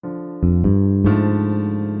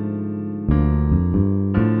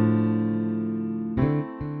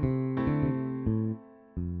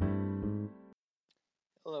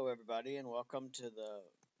to the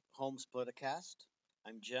Holmes Politicast.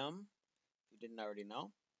 I'm Jim, if you didn't already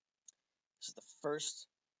know. This is the first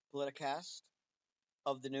Politicast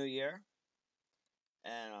of the new year.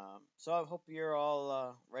 And so I hope you're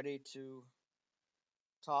all ready to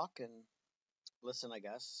talk and listen, I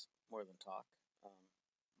guess, more than talk. Um,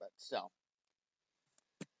 but still.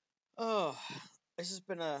 Oh, this has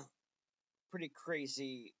been a pretty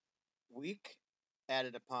crazy week,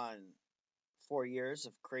 added upon 4 years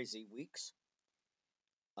of crazy weeks.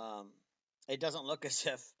 Um, it doesn't look as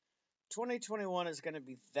if 2021 is going to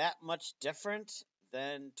be that much different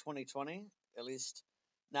than 2020, at least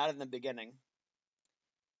not in the beginning.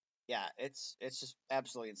 Yeah, it's just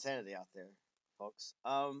absolutely insanity out there, folks.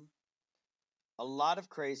 A lot of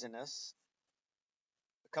craziness,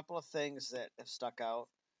 a couple of things that have stuck out,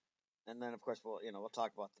 and then of course we'll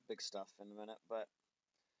talk about the big stuff in a minute. But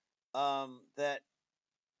that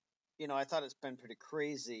I thought it's been pretty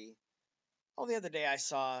crazy. Oh, the other day I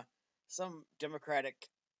saw some Democratic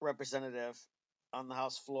representative on the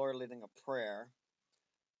House floor leading a prayer.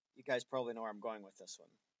 You guys probably know where I'm going with this one.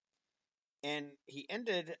 And he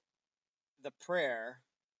ended the prayer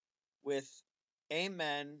with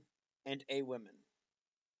amen and a women.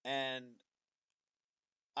 And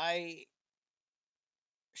I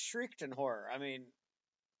shrieked in horror. I mean,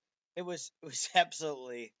 it was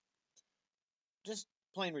absolutely just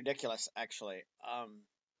plain ridiculous, actually.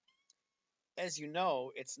 As you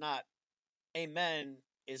know, it's not amen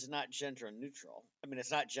is not gender neutral. I mean,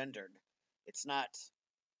 it's not gendered. It's not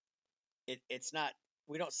it's not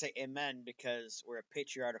we don't say amen because we're a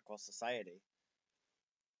patriarchal society.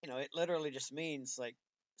 It literally just means like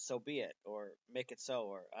so be it or make it so,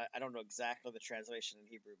 or I don't know exactly the translation in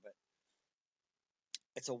Hebrew, but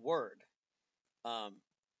it's a word. Um,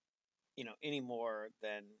 any more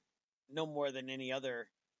than no more than any other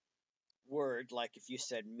word. Like if you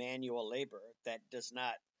said manual labor, that does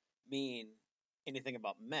not mean anything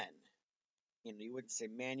about men. You wouldn't say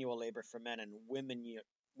manual labor for men and women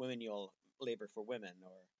labor for women,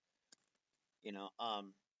 you know,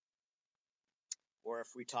 um, or if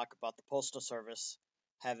we talk about the postal service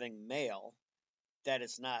having mail, that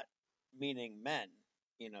is not meaning men.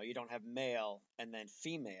 You don't have male and then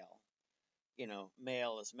female.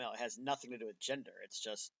 Male is male. It has nothing to do with gender. It's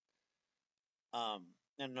just, I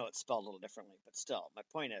know it's spelled a little differently, but still, my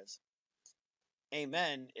point is,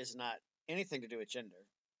 amen is not anything to do with gender.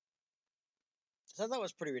 So I thought it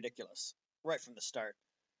was pretty ridiculous right from the start.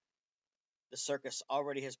 The circus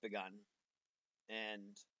already has begun,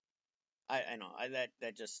 and I know I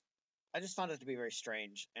just found it to be very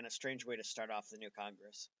strange and a strange way to start off the new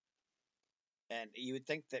Congress. And you would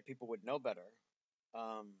think that people would know better.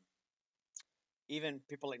 Um, Even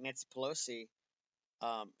people like Nancy Pelosi,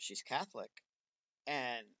 she's Catholic,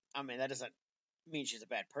 and I mean that doesn't mean she's a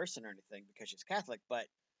bad person or anything because she's Catholic, but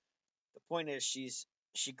the point is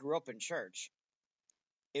she grew up in church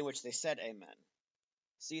in which they said amen.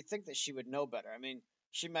 So you think that she would know better. I mean,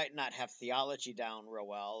 she might not have theology down real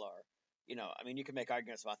well, or I mean, you can make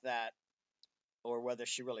arguments about that, or whether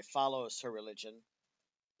she really follows her religion.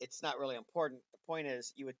 It's not really important. The point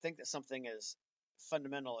is, you would think that something as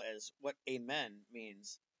fundamental as what amen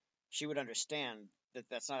means, she would understand that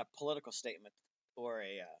that's not a political statement or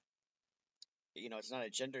it's not a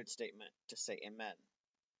gendered statement to say amen.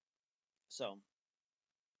 So,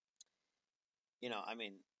 I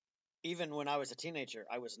mean, even when I was a teenager,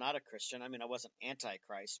 I was not a Christian. I mean, I wasn't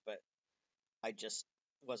anti-Christ, but I just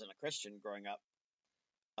wasn't a Christian growing up.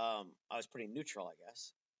 I was pretty neutral, I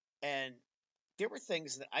guess. And there were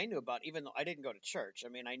things that I knew about, even though I didn't go to church. I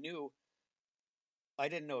mean, I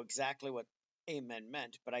didn't know exactly what amen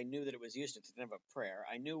meant, but I knew that it was used at the end of a prayer.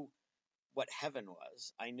 I knew what heaven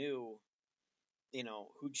was. I knew,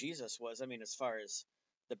 who Jesus was. I mean, as far as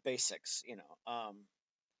the basics, you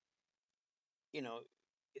know,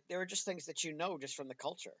 there are just things that just from the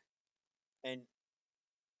culture, and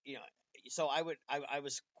you know, so I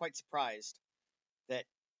was quite surprised that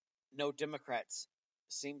no Democrats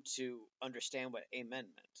seemed to understand what amen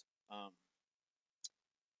meant.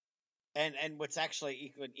 And what's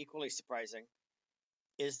actually equally surprising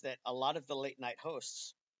is that a lot of the late night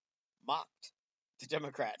hosts mocked the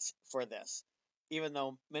Democrats for this, even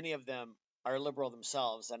though many of them are liberal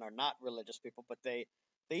themselves and are not religious people, but they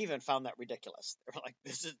even found that ridiculous. They're like,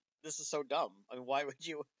 this is so dumb. I mean, why would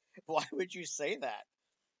you say that?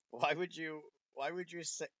 Why would you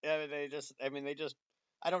say? They just.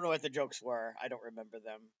 I don't know what the jokes were. I don't remember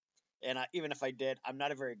them, and even if I did, I'm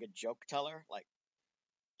not a very good joke teller. Like,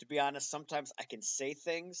 to be honest, sometimes I can say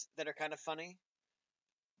things that are kind of funny,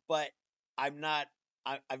 but I'm not.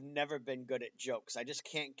 I've never been good at jokes. I just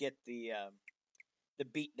can't get the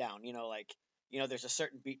beat down. Like there's a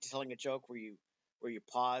certain beat to telling a joke where you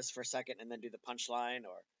pause for a second and then do the punchline,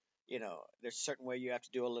 or there's a certain way you have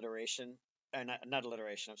to do alliteration, not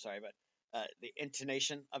alliteration. I'm sorry, but the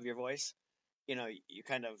intonation of your voice. You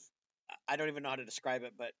kind of, I don't even know how to describe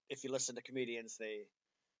it, but if you listen to comedians,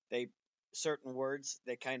 they certain words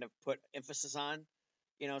they kind of put emphasis on,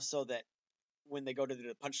 so that when they go to do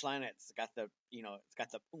the punchline, it's got the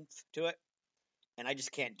oomph to it, and I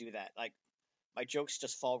just can't do that. Like, my jokes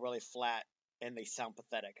just fall really flat and they sound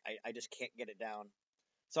pathetic. I just can't get it down.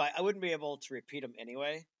 So I wouldn't be able to repeat them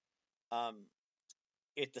anyway, um,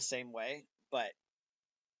 it the same way. But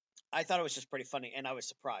I thought it was just pretty funny, and I was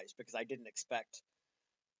surprised because I didn't expect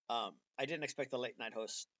the late night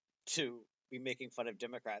host to be making fun of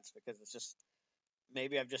Democrats, because it's just,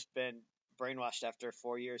 maybe I've just been brainwashed after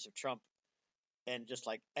 4 years of Trump, and just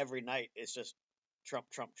like every night it's just Trump,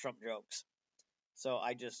 Trump, Trump jokes. So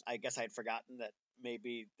I guess I had forgotten that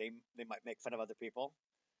maybe they might make fun of other people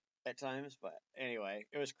at times, but anyway,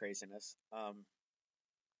 it was craziness.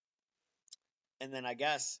 And then I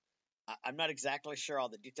guess I'm not exactly sure all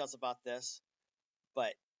the details about this,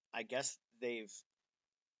 but I guess they're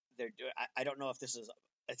doing. I don't know if this is.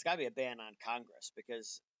 It's got to be a ban on Congress,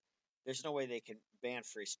 because there's no way they can ban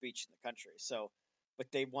free speech in the country. So,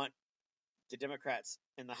 but the Democrats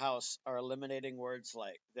in the House are eliminating words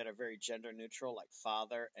like that are very gender neutral, like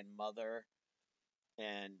father and mother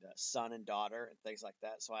and son and daughter and things like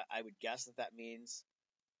that. So I would guess that means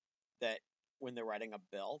that when they're writing a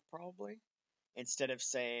bill, probably, instead of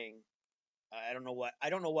saying, I don't know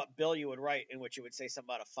what bill you would write in which you would say something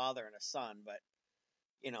about a father and a son, but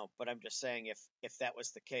I'm just saying, if that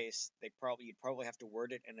was the case, you'd probably have to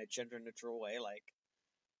word it in a gender neutral way, like,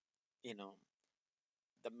 you know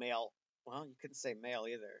the male. Well, you couldn't say male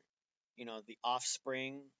either. The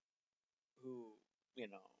offspring, who, you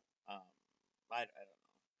know um I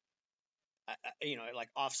don't know. Like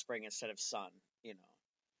offspring instead of son. You know,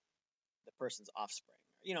 the person's offspring.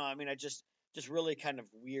 I mean, I just really kind of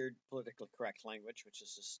weird politically correct language, which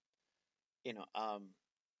is you know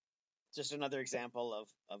just another example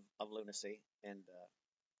of lunacy. And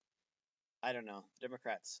I don't know.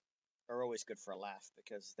 Democrats are always good for a laugh,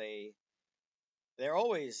 because they've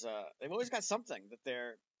always got something that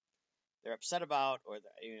they're upset about, or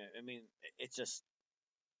I mean, it's just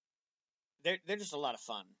they're just a lot of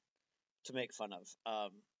fun to make fun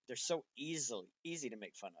of. They're so easy to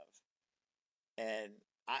make fun of, and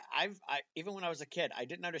I even when I was a kid, I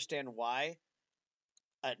didn't understand why.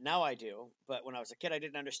 Now I do, but when I was a kid, I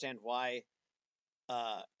didn't understand why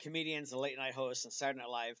comedians and late night hosts and Saturday Night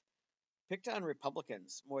Live picked on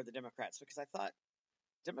Republicans more than Democrats, because I thought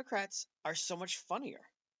Democrats are so much funnier.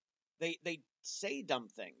 They say dumb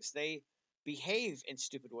things. They behave in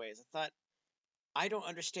stupid ways. I thought, I don't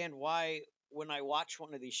understand why, when I watch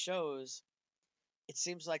one of these shows, it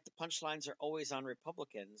seems like the punchlines are always on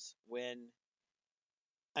Republicans, when,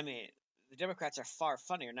 I mean, the Democrats are far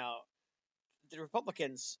funnier. Now, the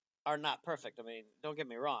Republicans are not perfect. I mean, don't get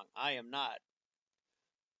me wrong. I am not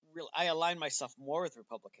real. I align myself more with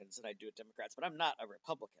Republicans than I do with Democrats, but I'm not a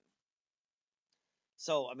Republican.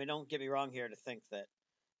 So, I mean, don't get me wrong here to think that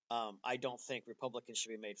I don't think Republicans should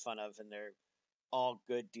be made fun of, and they're all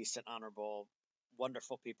good, decent, honorable,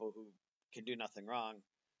 wonderful people who can do nothing wrong.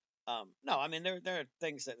 No, I mean, there are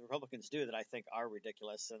things that Republicans do that I think are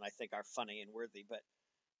ridiculous and I think are funny and worthy, but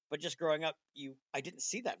just growing up, I didn't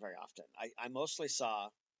see that very often. I mostly saw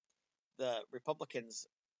the Republicans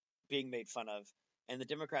being made fun of, and the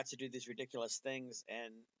Democrats who do these ridiculous things,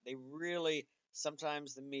 and they really,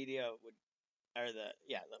 sometimes the media would, or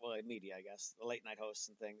the media, I guess, the late night hosts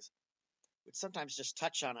and things, would sometimes just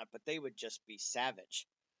touch on it, but they would just be savage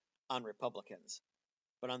on Republicans.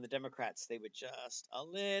 But on the Democrats, they would just a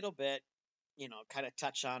little bit, kind of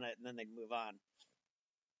touch on it, and then they'd move on.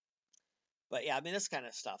 But yeah, I mean, this kind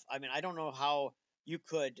of stuff. I mean, I don't know how you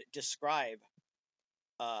could describe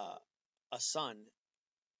uh, a son,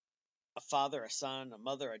 a father, a son, a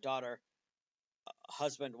mother, a daughter, a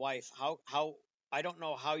husband, wife. How I don't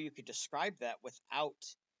know how you could describe that without,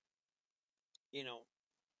 you know,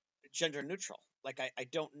 gender neutral. Like, I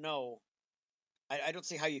don't know. I don't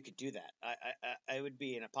see how you could do that. I would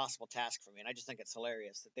be an impossible task for me, and I just think it's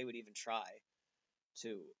hilarious that they would even try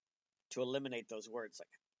to eliminate those words. Like,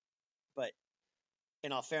 but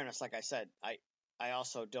in all fairness, like I said, I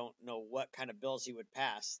also don't know what kind of bills he would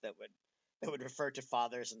pass that would refer to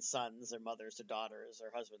fathers and sons, or mothers to daughters,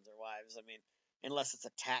 or husbands or wives. I mean, unless it's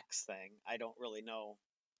a tax thing, I don't really know.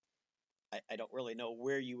 I don't really know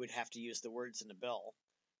where you would have to use the words in the bill,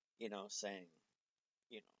 saying,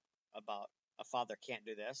 about a father can't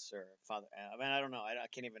do this, or father. I mean, I don't know. I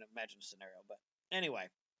can't even imagine a scenario. But anyway,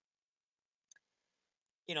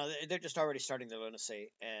 they're just already starting their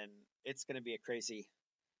lunacy, and it's going to be a crazy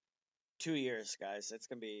 2 years, guys. It's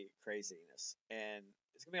going to be craziness, and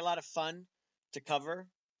it's going to be a lot of fun to cover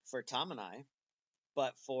for Tom and I.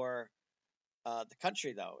 But for the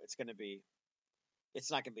country, though, it's not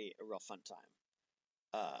going to be a real fun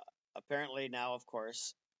time. Apparently now, of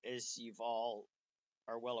course, as you've all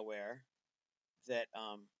are well aware, that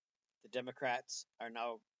the Democrats are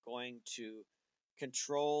now going to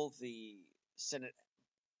control the Senate,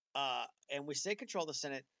 and we say control the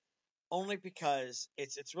Senate only because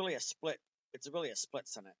it's really a split. It's really a split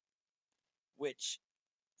Senate, which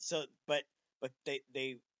so but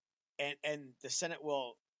they and the Senate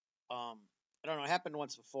will I don't know, it happened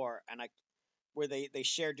once before, and I where they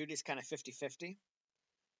share duties kind of 50-50.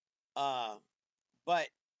 Uh, but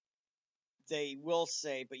they will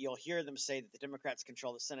say, but you'll hear them say that the Democrats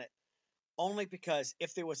control the Senate only because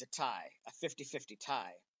if there was a tie, a 50-50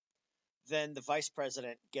 tie, then the vice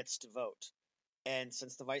president gets to vote. And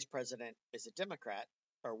since the vice president is a Democrat,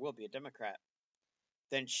 or will be a Democrat,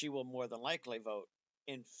 then she will more than likely vote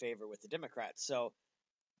in favor with the Democrats. So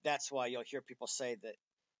that's why you'll hear people say that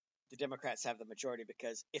the Democrats have the majority,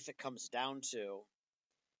 because if it comes down to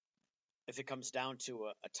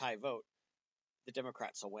a tie vote, the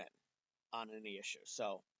Democrats will win on any issue.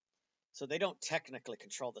 So they don't technically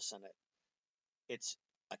control the Senate. It's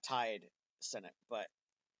a tied Senate, but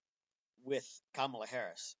with Kamala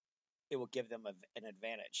Harris, it will give them an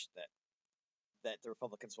advantage that the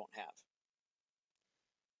Republicans won't have.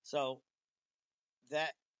 So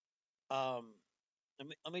that let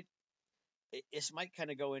me this might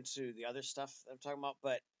kind of go into the other stuff that I'm talking about,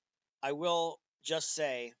 but I will just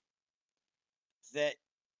say that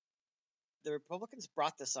the Republicans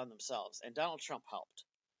brought this on themselves, and Donald Trump helped.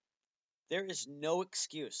 There is no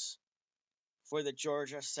excuse for the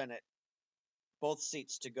Georgia Senate, both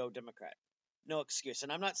seats, to go Democrat. No excuse.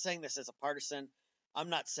 And I'm not saying this as a partisan. I'm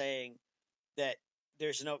not saying that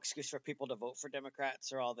there's no excuse for people to vote for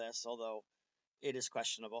Democrats or all this, although it is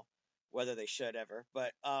questionable whether they should ever.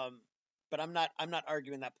 But I'm not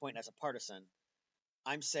arguing that point as a partisan.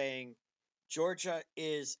 I'm saying Georgia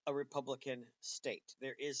is a Republican state.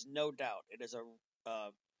 There is no doubt. It is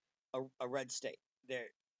a red state.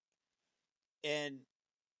 And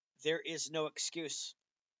there is no excuse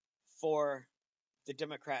for the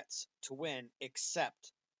Democrats to win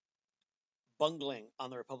except bungling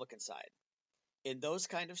on the Republican side. In those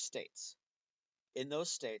kind of states,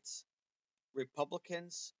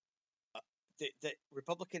 Republicans, the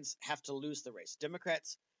Republicans have to lose the race.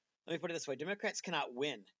 Democrats, let me put it this way: Democrats cannot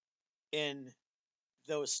win in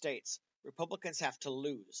those states. Republicans have to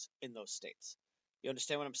lose in those states. You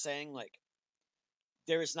understand what I'm saying? Like,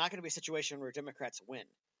 there is not going to be a situation where Democrats win.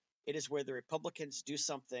 It is where the Republicans do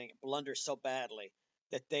something, blunder so badly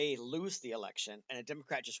that they lose the election and a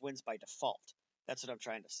Democrat just wins by default. That's what I'm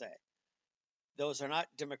trying to say. Those are not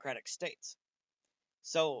Democratic states.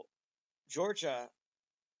 So Georgia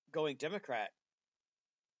going Democrat,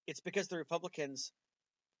 it's because the Republicans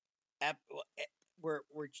were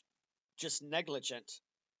just negligent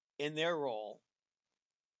in their role,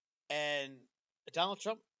 and Donald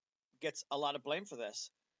Trump gets a lot of blame for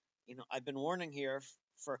this. I've been warning here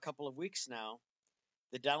for a couple of weeks now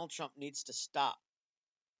that Donald Trump needs to stop.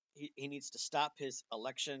 He needs to stop his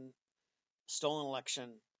stolen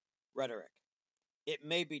election rhetoric. It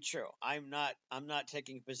may be true. I'm not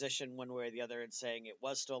taking a position one way or the other and saying it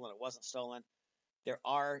was stolen, it wasn't stolen. There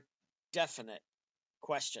are definite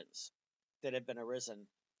questions that have been arisen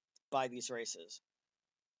by these races.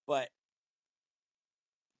 But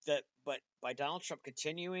by Donald Trump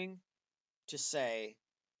continuing to say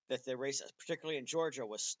that the race, particularly in Georgia,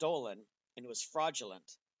 was stolen and was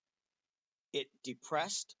fraudulent, it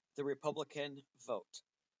depressed the Republican vote.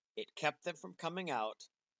 It kept them from coming out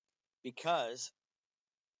because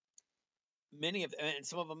many of them, and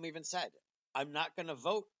some of them even said, I'm not going to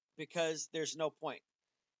vote because there's no point.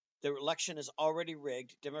 The election is already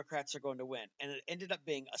rigged. Democrats are going to win. And it ended up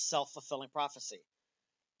being a self-fulfilling prophecy.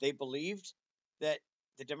 They believed that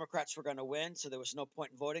the Democrats were going to win, so there was no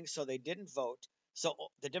point in voting, so they didn't vote. So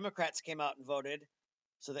the Democrats came out and voted,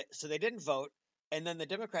 so they didn't vote, and then the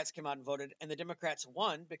Democrats came out and voted, and the Democrats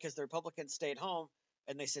won because the Republicans stayed home,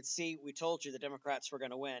 and they said, see, we told you the Democrats were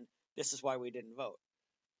going to win. This is why we didn't vote.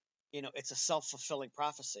 It's a self-fulfilling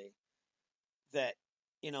prophecy that,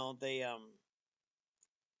 they,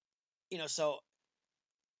 so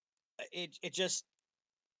it's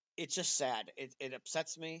just sad. It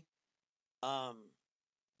upsets me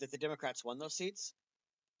that the Democrats won those seats,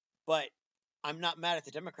 but I'm not mad at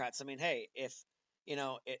the Democrats. I mean, hey, if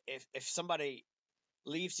somebody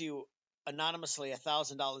leaves you anonymously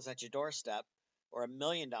 $1,000 at your doorstep, or $1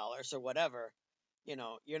 million or whatever,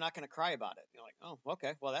 you're not going to cry about it. You're like, oh,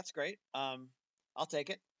 okay, well, that's great. I'll take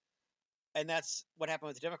it. And that's what happened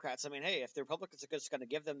with the Democrats. I mean, hey, if the Republicans are just going to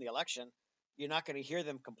give them the election, you're not going to hear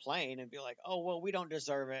them complain and be like, oh, well, we don't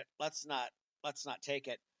deserve it. Let's not take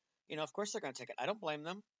it. Of course they're going to take it. I don't blame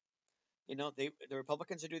them. The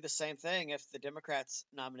Republicans would do the same thing if the Democrats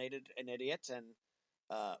nominated an idiot and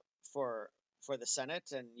uh, for the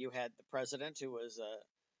Senate, and you had the president who was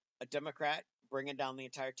a Democrat bringing down the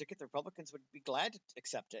entire ticket. The Republicans would be glad to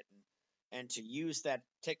accept it and to use that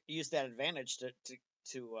advantage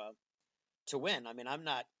to win. I mean, I'm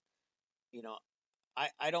not, you know,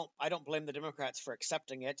 I don't blame the Democrats for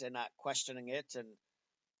accepting it and not questioning it and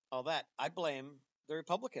all that. I blame the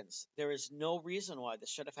Republicans. There is no reason why this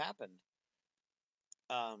should have happened.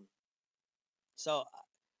 Um, so,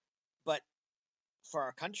 but for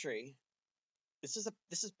our country, this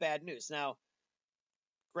is bad news. Now,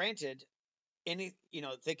 granted,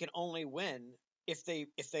 they can only win if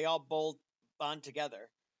they all bond together.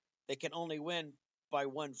 They can only win by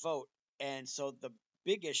one vote, and so the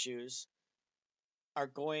big issues are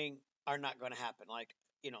not going to happen. Like,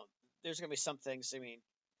 there's going to be some things. I mean,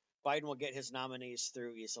 Biden will get his nominees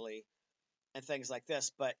through easily and things like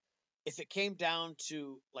this, but if it came down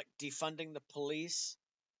to like defunding the police,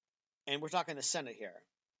 and we're talking the Senate here,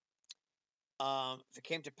 if it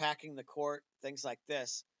came to packing the court, things like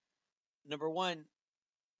this, number one,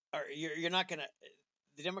 or you're not going to.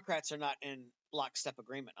 The Democrats are not in lockstep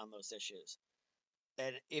agreement on those issues,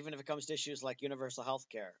 and even if it comes to issues like universal health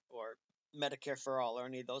care or Medicare for all or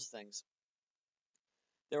any of those things,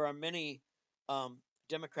 there are many um,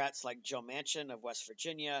 Democrats like Joe Manchin of West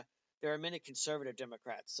Virginia. There are many conservative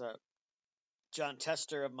Democrats. John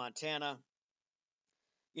Tester of Montana.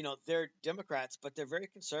 They're Democrats, but they're very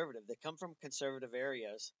conservative. They come from conservative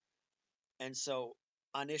areas, and so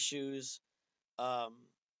on issues um,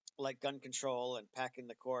 like gun control and packing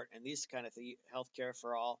the court and these kind of things, health care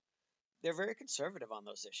for all, they're very conservative on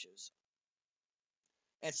those issues.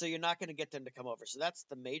 And so you're not going to get them to come over. So that's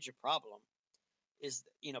the major problem. Is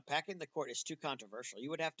packing the court is too controversial.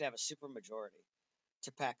 You would have to have a supermajority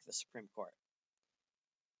to pack the Supreme Court,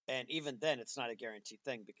 and even then, it's not a guaranteed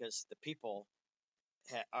thing because the people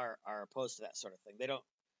are opposed to that sort of thing. The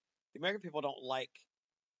American people don't like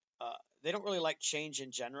they don't really like change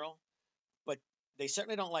in general, but they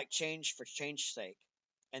certainly don't like change for change's sake,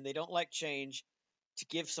 and they don't like change to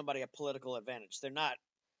give somebody a political advantage. They're not,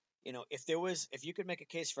 if you could make a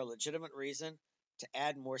case for a legitimate reason to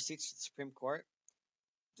add more seats to the Supreme Court,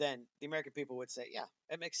 then the American people would say, yeah,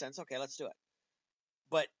 it makes sense. Okay, let's do it.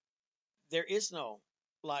 But there is no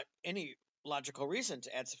any logical reason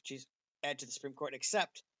to add to the Supreme Court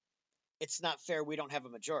except it's not fair. We don't have a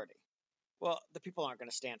majority. Well, the people aren't going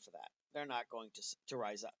to stand for that. They're not going to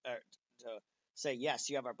rise up to say yes.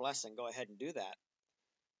 You have our blessing. Go ahead and do that.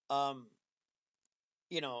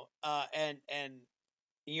 And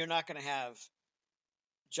you're not going to have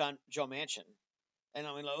Joe Manchin, and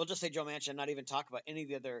I mean we'll just say Joe Manchin, not even talk about any of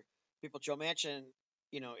the other people. Joe Manchin,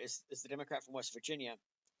 is the Democrat from West Virginia.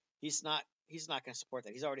 He's not going to support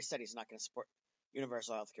that. He's already said he's not going to support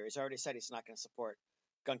universal health care. He's already said he's not going to support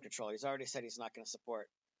gun control. He's already said he's not going to support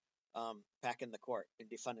packing the court and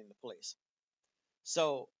defunding the police.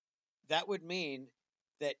 So that would mean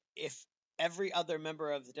that if every other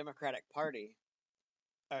member of the Democratic Party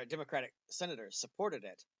or Democratic senators supported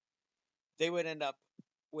it, they would end up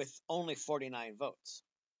with only 49 votes.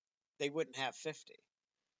 They wouldn't have 50,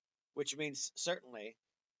 which means certainly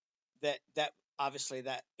that obviously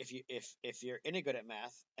that if you're any good at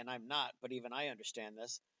math, and I'm not, but even I understand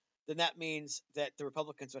this, then that means that the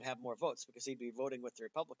Republicans would have more votes because he'd be voting with the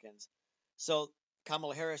Republicans. So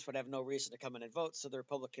Kamala Harris would have no reason to come in and vote, so the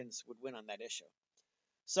Republicans would win on that issue.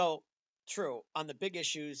 So true, on the big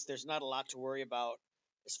issues, there's not a lot to worry about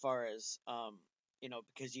as far as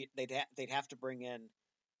because they'd have to bring in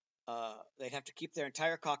they'd have to keep their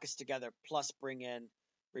entire caucus together plus bring in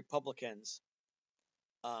Republicans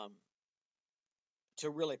to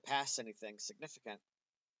really pass anything significant.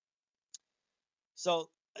 So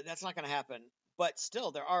that's not going to happen. But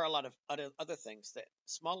still, there are a lot of other things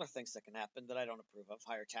smaller things that can happen that I don't approve of: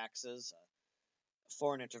 higher taxes,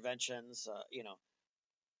 foreign interventions.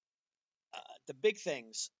 The big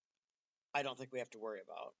things I don't think we have to worry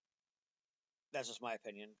about. That's just my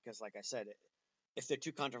opinion because, like I said, if they're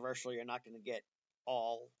too controversial, you're not going to get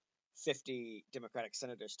all 50 Democratic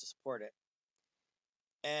senators to support it.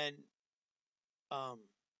 And I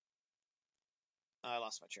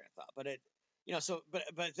lost my train of thought, but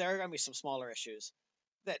there are going to be some smaller issues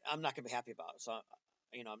that I'm not going to be happy about. So,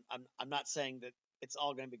 I'm not saying that it's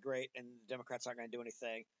all going to be great and the Democrats aren't going to do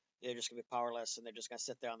anything. they're just going to be powerless and they're just going to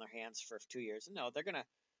sit there on their hands for 2 years. No, they're going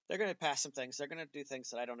to pass some things. They're going to do things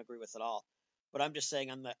that I don't agree with at all. But I'm just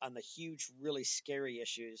saying on the huge, really scary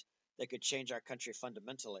issues that could change our country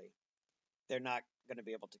fundamentally, they're not going to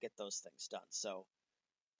be able to get those things done. So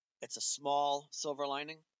it's a small silver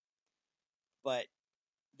lining, but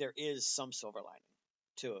there is some silver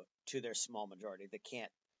lining to their small majority.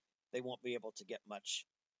 They won't be able to get much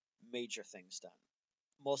major things done.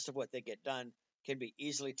 Most of what they get done can be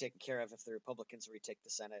easily taken care of if the Republicans retake the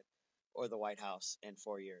Senate or the White House in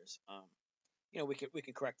 4 years. We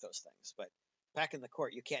can correct those things, but back in the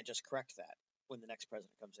court, you can't just correct that when the next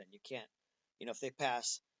president comes in. You can't. If they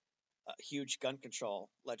pass huge gun control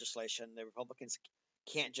legislation, the Republicans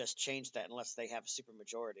can't just change that unless they have a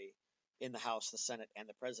supermajority in the House, the Senate, and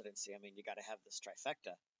the presidency. I mean, you got to have this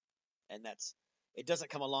trifecta, and it doesn't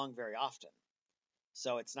come along very often.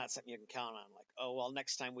 So it's not something you can count on. Like, oh well,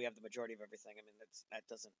 next time we have the majority of everything. I mean, that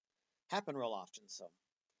doesn't happen real often. So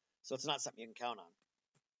it's not something you can count on.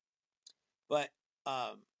 But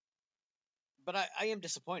um, but I am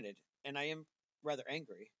disappointed, and I am rather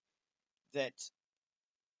angry that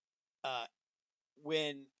uh,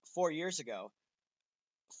 when 4 years ago,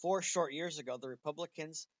 4 short years ago, the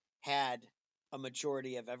Republicans had a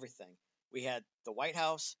majority of everything. We had the White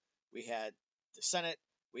House, we had the Senate,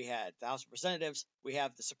 we had the House of Representatives, we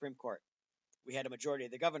have the Supreme Court. We had a majority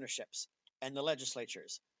of the governorships and the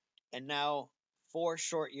legislatures. And now, 4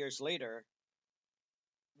 short years later,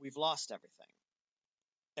 we've lost everything.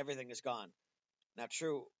 Everything is gone. Now,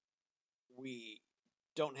 true, we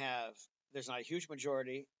don't have, there's not a huge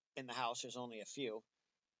majority in the House, there's only a few.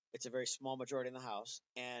 It's a very small majority in the House,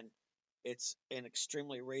 and it's an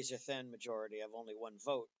extremely razor thin majority of only one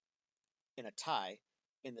vote in a tie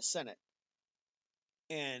in the Senate.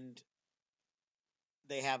 And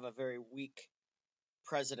they have a very weak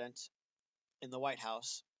president in the White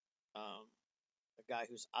House, a guy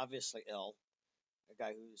who's obviously ill, a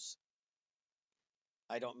guy who's,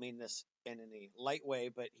 I don't mean this in any light way,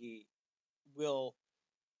 but he will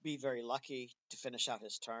be very lucky to finish out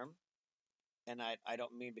his term. And I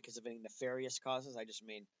don't mean because of any nefarious causes. I just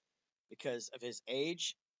mean because of his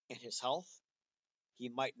age and his health. He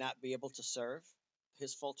might not be able to serve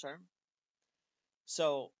his full term.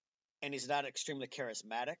 So, and he's not extremely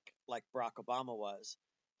charismatic like Barack Obama was.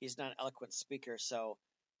 He's not an eloquent speaker, so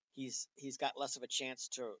he's got less of a chance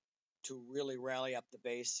to really rally up the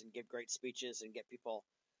base and give great speeches and get people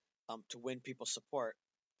to win people's support.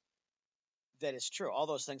 That is true. All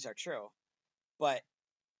those things are true, but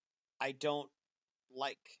I don't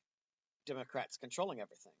like Democrats controlling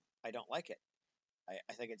everything. I don't like it.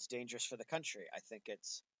 I think it's dangerous for the country.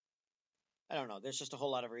 I don't know. There's just a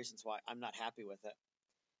whole lot of reasons why I'm not happy with it.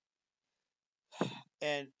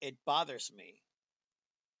 And it bothers me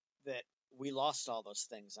that we lost all those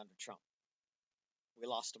things under Trump. We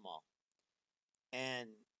lost them all. And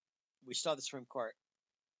we still have the Supreme Court,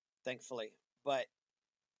 thankfully. But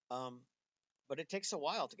it takes a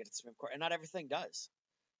while to get to the Supreme Court, and not everything does.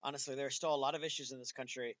 Honestly, there are still a lot of issues in this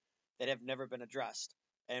country that have never been addressed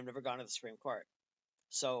and have never gone to the Supreme Court.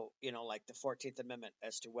 So, like the 14th Amendment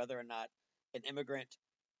as to whether or not an immigrant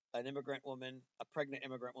woman, a pregnant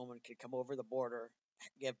immigrant woman, could come over the border,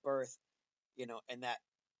 give birth, and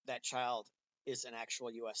that child is an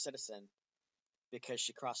actual U.S. citizen because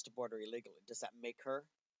she crossed the border illegally. Does that make her,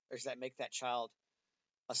 or does that make that child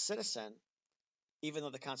a citizen, even though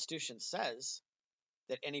the Constitution says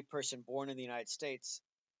that any person born in the United States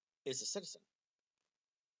is a citizen?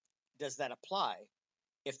 Does that apply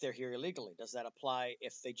if they're here illegally? Does that apply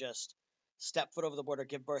if they just step foot over the border,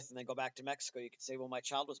 give birth, and then go back to Mexico? You could say, well, my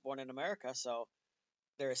child was born in America, so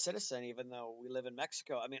they're a citizen, even though we live in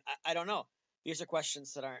Mexico. I mean, I don't know. These are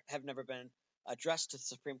questions that have never been addressed to the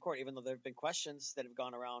Supreme Court, even though there have been questions that have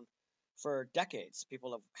gone around for decades.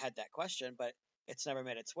 People have had that question, but it's never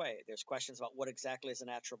made its way. There's questions about what exactly is a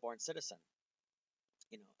natural born citizen.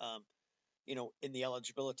 In the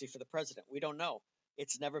eligibility for the president, we don't know.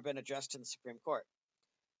 It's never been addressed in the Supreme Court.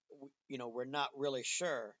 We're not really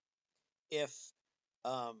sure if,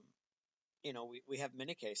 we have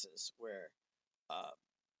many cases where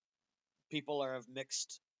people are of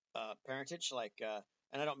mixed parentage, like,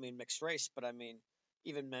 and I don't mean mixed race, but I mean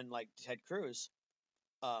even men like Ted Cruz,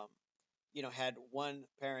 um, had one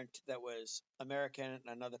parent that was American and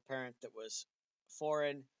another parent that was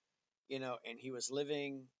foreign, and he was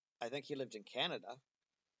living, I think he lived in Canada,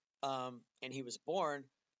 and he was born,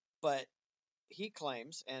 but he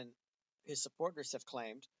claims, and his supporters have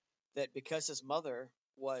claimed, that because his mother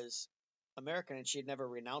was American and she had never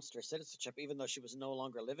renounced her citizenship, even though she was no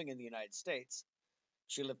longer living in the United States,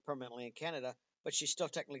 she lived permanently in Canada, but she still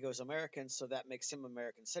technically goes American, so that makes him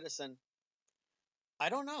American citizen. I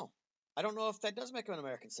don't know. I don't know if that does make him an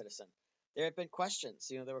American citizen. There have been questions.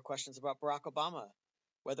 There were questions about Barack Obama,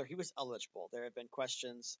 whether he was eligible. There have been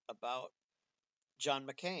questions about John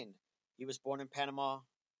McCain. He was born in Panama,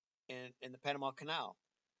 in the Panama Canal.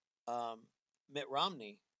 Um, Mitt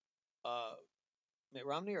Romney, uh, Mitt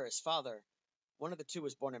Romney or his father, one of the two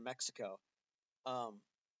was born in Mexico. Um,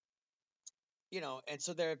 and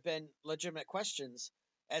so there have been legitimate questions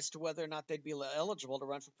as to whether or not they'd be eligible to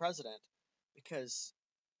run for president, because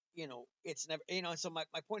it's never, so my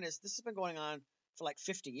point is, this has been going on for like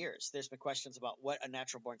 50 years. There's been questions about what a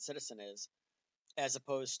natural born citizen is, as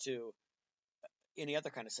opposed to any other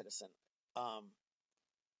kind of citizen. um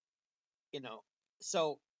you know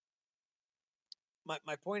so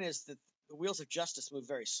my point is that the wheels of justice move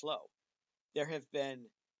very slow. There have been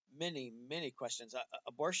many questions.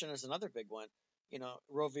 Abortion is another big one.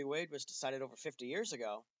 Roe v. Wade was decided over 50 years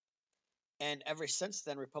ago, and ever since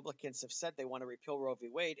then Republicans have said they want to repeal Roe v.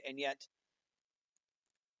 Wade, and yet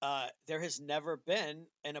there has never been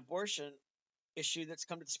an abortion issue that's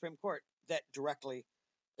come to the Supreme Court that directly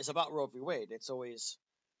is about Roe v. Wade. It's always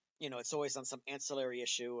on some ancillary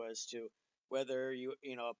issue as to whether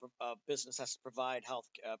a business has to provide health,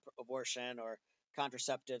 abortion or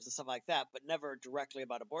contraceptives and stuff like that, but never directly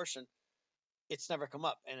about abortion. It's never come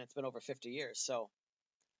up, and it's been over 50 years. So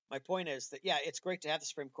my point is that, yeah, it's great to have the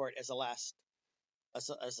Supreme Court as a last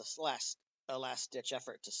ditch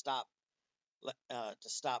effort to stop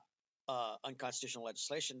unconstitutional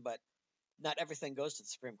legislation, but not everything goes to the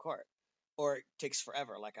Supreme Court, or it takes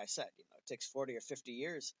forever. Like I said, it takes 40 or 50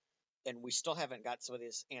 years, and we still haven't got some of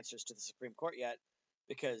these answers to the Supreme Court yet,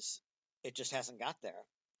 because it just hasn't got there.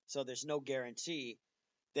 So there's no guarantee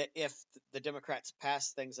that if the Democrats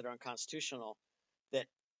pass things that are unconstitutional, that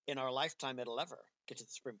in our lifetime it'll ever get to the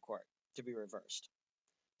Supreme Court to be reversed.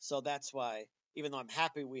 So that's why, even though I'm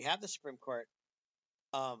happy we have the Supreme Court,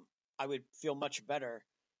 I would feel much better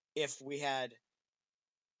if we had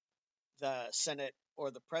the Senate or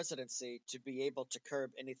the presidency to be able to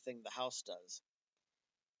curb anything the House does.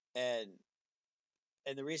 And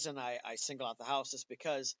the reason I single out the House is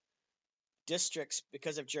because districts,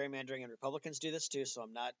 because of gerrymandering, and Republicans do this too, so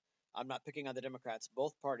I'm not picking on the Democrats.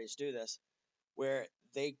 Both parties do this, where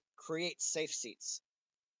they create safe seats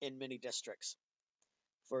in many districts.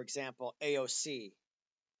 For example, AOC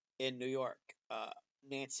in New York,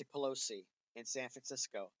 Nancy Pelosi in San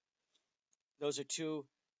Francisco. Those are two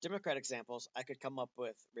Democrat examples. I could come up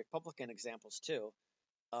with Republican examples too,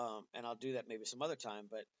 and I'll do that maybe some other time.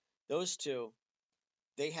 But those two,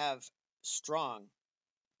 they have strong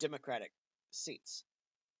Democratic seats.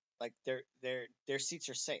 Like their seats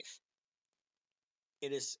are safe.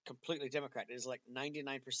 It is completely Democrat. It is like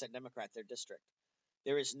 99% Democrat, their district.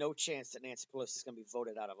 There is no chance that Nancy Pelosi is going to be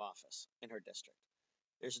voted out of office in her district.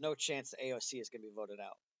 There's no chance that AOC is going to be voted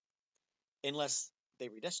out unless they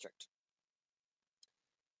redistrict.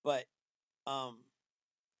 But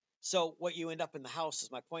so what you end up in the House,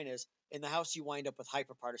 is my point is, in the House you wind up with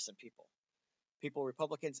hyper-partisan people,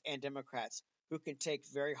 Republicans and Democrats, who can take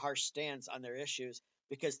very harsh stands on their issues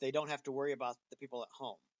because they don't have to worry about the people at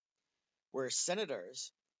home. Whereas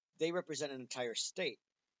senators, they represent an entire state,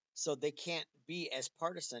 so they can't be as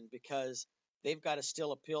partisan because they've got to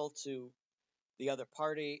still appeal to the other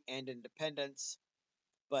party and independents.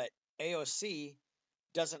 But AOC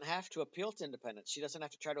doesn't have to appeal to independents. She doesn't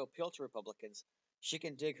have to try to appeal to Republicans. She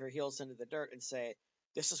can dig her heels into the dirt and say,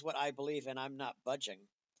 this is what I believe, and I'm not budging.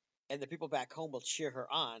 And the people back home will cheer her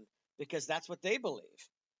on because that's what they believe.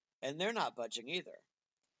 And they're not budging either.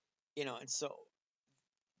 And so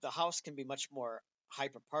the House can be much more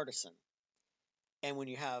hyper partisan. And when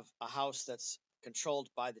you have a House that's controlled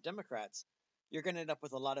by the Democrats, you're going to end up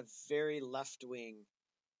with a lot of very left wing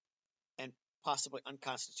and possibly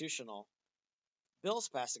unconstitutional bills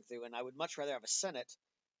passing through. And I would much rather have a Senate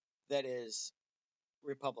that is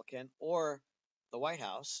Republican, or the White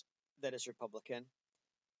House that is Republican,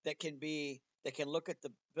 that can look at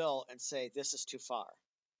the bill and say, this is too far,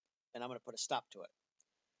 and I'm going to put a stop to it.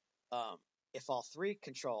 If all three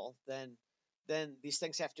control, then these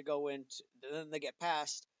things have to go into, then they get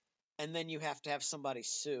passed, and then you have to have somebody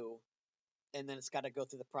sue, and then it's got to go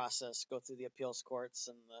through the process, go through the appeals courts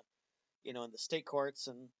and and the state courts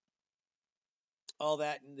and all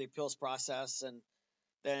that, and the appeals process, and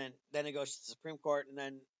then it goes to the Supreme Court, and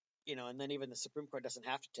then and then even the Supreme Court doesn't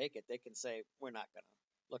have to take it. They can say, we're not going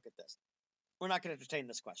to look at this. We're not going to entertain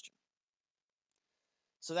this question.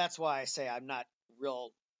 So that's why I say I'm not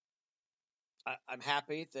real. I'm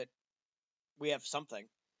happy that we have something,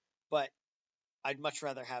 but I'd much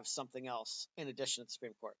rather have something else in addition to the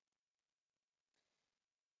Supreme Court.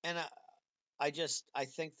 And I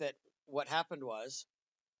think that what happened was,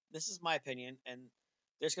 this is my opinion, and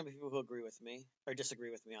there's going to be people who agree with me or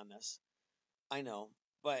disagree with me on this. I know,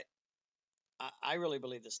 but I really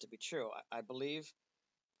believe this to be true. I believe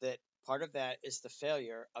that part of that is the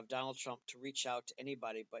failure of Donald Trump to reach out to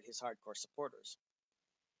anybody but his hardcore supporters.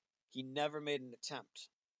 He never made an attempt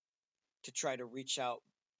to try to reach out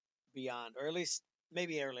beyond, or at least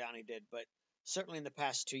maybe early on he did, but certainly in the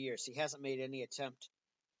past 2 years, he hasn't made any attempt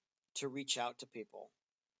to reach out to people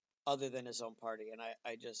other than his own party. And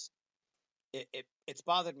I just, it's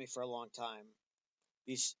bothered me for a long time.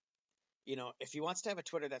 These, if he wants to have a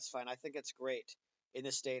Twitter, that's fine. I think it's great in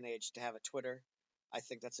this day and age to have a Twitter. I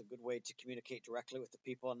think that's a good way to communicate directly with the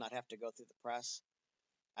people and not have to go through the press.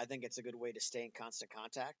 I think it's a good way to stay in constant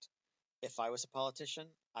contact. If I was a politician,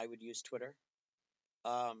 I would use Twitter,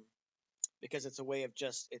 um, because it's a way of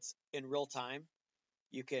just, it's in real time.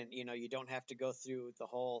 You can, you don't have to go through the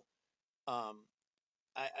whole, um,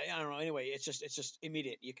 I don't know. Anyway, it's just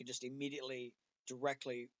immediate. You can just immediately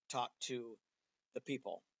directly talk to the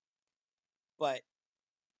people. But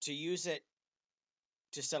to use it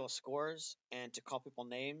to settle scores and to call people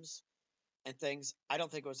names and things, I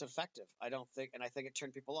don't think it was effective. I don't think, and I think it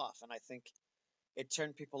turned people off. And I think it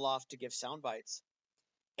turned people off to give sound bites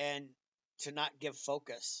and to not give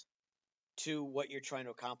focus to what you're trying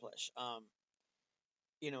to accomplish.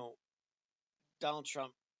 You know, Donald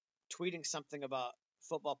Trump tweeting something about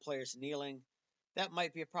football players kneeling, that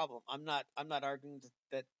might be a problem. I'm not arguing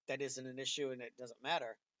that isn't an issue and it doesn't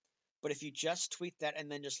matter. But if you just tweet that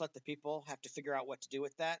and then just let the people have to figure out what to do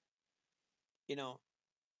with that, you know,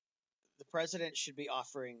 the president should be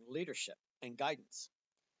offering leadership and guidance.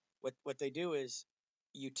 What they do is,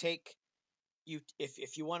 you take,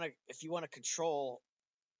 if you want to control,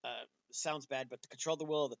 sounds bad, but to control the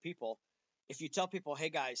will of the people, if you tell people, hey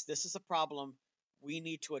guys, this is a problem we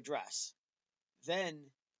need to address, then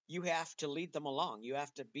you have to lead them along. You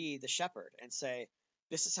have to be the shepherd and say,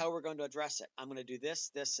 this is how we're going to address it. I'm going to do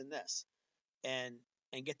this, this, and this, and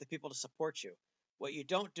get the people to support you. What you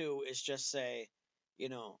don't do is just say, you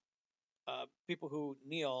know, people who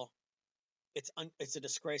kneel, it's a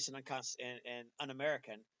disgrace and and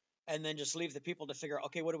un-American, and then just leave the people to figure out,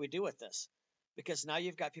 okay, what do we do with this? Because now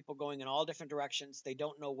you've got people going in all different directions. They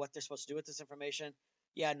don't know what they're supposed to do with this information.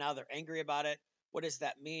 Yeah, now they're angry about it. What does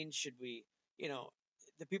that mean? Should we, you know,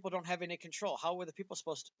 the people don't have any control. How were the people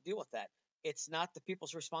supposed to deal with that? It's not the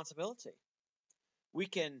people's responsibility. We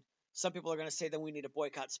can, some people are going to say that we need to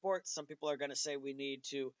boycott sports. Some people are going to say we need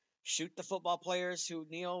to shoot the football players who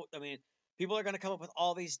kneel. I mean, people are going to come up with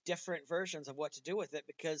all these different versions of what to do with it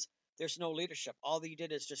because there's no leadership. All that you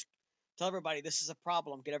did is just tell everybody this is a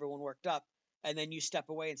problem, get everyone worked up, and then you step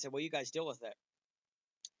away and say, well, you guys deal with it.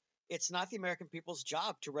 It's not the American people's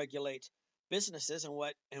job to regulate businesses and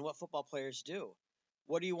what football players do.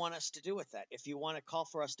 What do you want us to do with that? If you want to call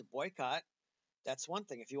for us to boycott, that's one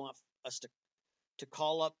thing. If you want us to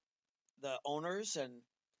call up the owners and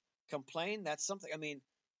complain, that's something. I mean,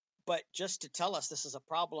 but just to tell us this is a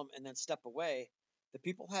problem and then step away, the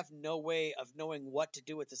people have no way of knowing what to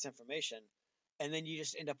do with this information. And then you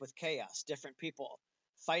just end up with chaos, different people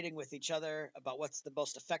fighting with each other about what's the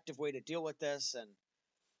most effective way to deal with this.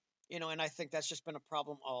 And I think that's just been a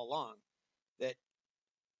problem all along, that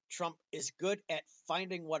Trump is good at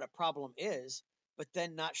finding what a problem is, but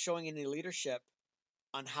then not showing any leadership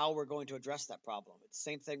on how we're going to address that problem. It's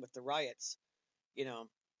the same thing with the riots. You know,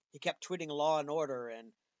 he kept tweeting law and order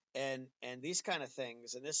and these kind of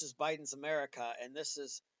things, and this is Biden's America, and this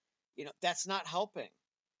is, that's not helping.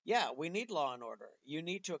 Yeah, we need law and order. You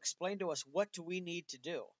need to explain to us, what do we need to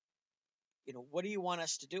do? What do you want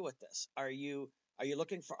us to do with this? Are you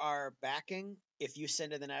looking for our backing if you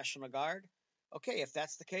send in the National Guard? Okay, if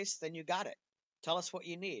that's the case, then you got it. Tell us what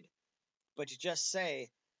you need. But to just say,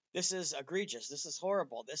 this is egregious, this is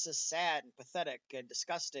horrible, this is sad and pathetic and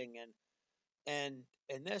disgusting, and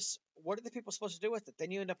this, what are the people supposed to do with it?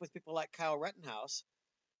 Then you end up with people like Kyle Rittenhouse,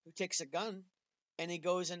 who takes a gun and he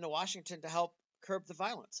goes into Washington to help curb the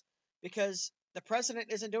violence because the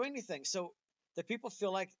president isn't doing anything. So the people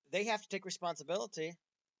feel like they have to take responsibility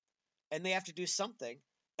and they have to do something,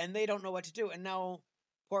 and they don't know what to do. And now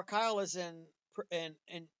poor Kyle is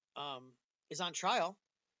um is on trial,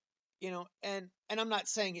 and I'm not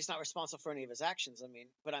saying he's not responsible for any of his actions. I mean,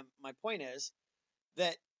 but my point is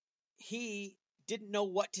that he didn't know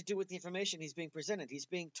what to do with the information he's being presented. He's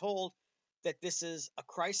being told that this is a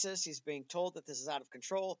crisis. He's being told that this is out of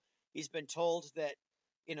control. He's been told that,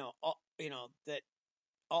 that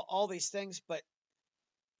all these things, but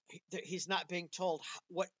he's not being told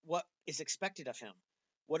what is expected of him.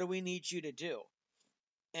 What do we need you to do?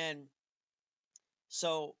 And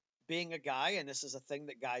So being a guy, and this is a thing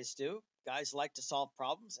that guys do, guys like to solve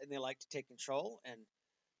problems and they like to take control. And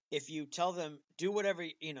if you tell them do whatever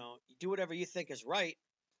you think is right,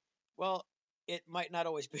 well, it might not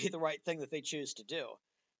always be the right thing that they choose to do.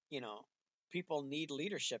 You know, people need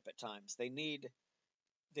leadership at times. They need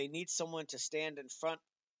someone to stand in front,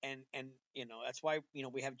 and that's why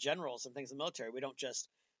we have generals and things in the military. We don't just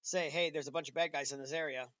say, hey, there's a bunch of bad guys in this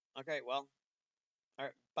area. Okay, well, all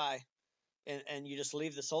right, bye. And you just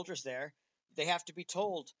leave the soldiers there. They have to be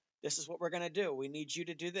told, this is what we're going to do. We need you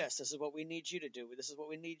to do this. This is what we need you to do. This is what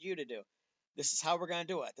we need you to do. This is how we're going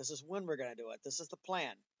to do it. This is when we're going to do it. This is the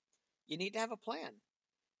plan. You need to have a plan.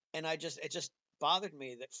 And it just bothered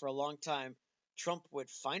me that for a long time, Trump would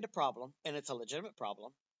find a problem, and it's a legitimate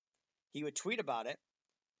problem. He would tweet about it,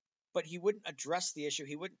 but he wouldn't address the issue.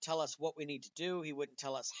 He wouldn't tell us what we need to do. He wouldn't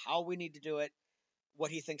tell us how we need to do it, what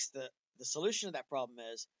he thinks the solution to that problem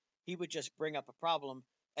is. He would just bring up a problem,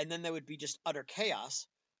 and then there would be just utter chaos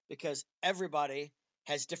because everybody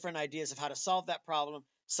has different ideas of how to solve that problem.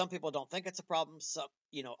 Some people don't think it's a problem.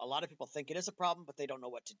 A lot of people think it is a problem, but they don't know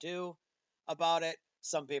what to do about it.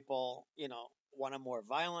 Some people, want a more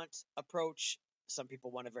violent approach. Some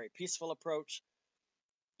people want a very peaceful approach.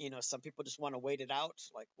 Some people just want to wait it out.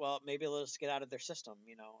 Like, well, maybe they'll just get out of their system.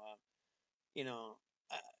 You know,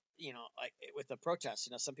 uh, like with the protests.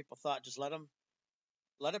 Some people thought just let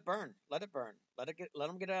it burn, let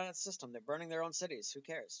them get out of the system. They're burning their own cities. Who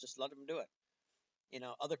cares? Just let them do it.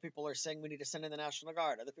 Other people are saying we need to send in the National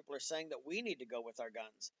Guard. Other people are saying that we need to go with our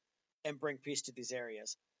guns and bring peace to these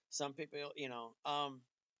areas. Some people,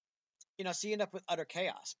 so you end up with utter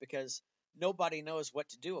chaos because nobody knows what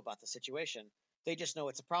to do about the situation. They just know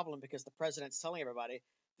it's a problem because the president's telling everybody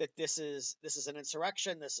that this is an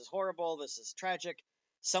insurrection, this is horrible, this is tragic,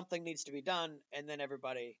 something needs to be done, and then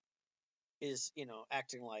everybody is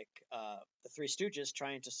acting like the Three Stooges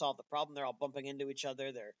trying to solve the problem. They're all bumping into each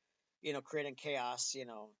other. They're creating chaos,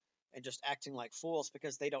 and just acting like fools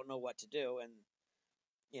because they don't know what to do. And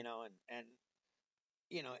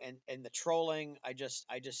and the trolling, I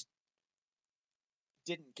just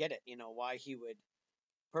didn't get it. Why he would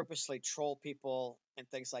purposely troll people and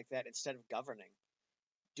things like that instead of governing,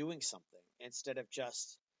 doing something, instead of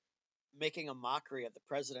just making a mockery of the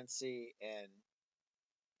presidency and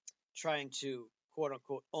trying to quote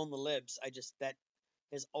unquote own the libs. That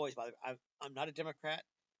has always bothered me. I'm not a Democrat,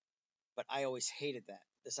 but I always hated that.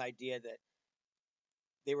 This idea that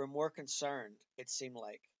they were more concerned, it seemed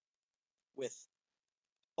like, with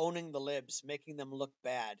owning the libs, making them look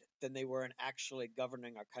bad, than they were in actually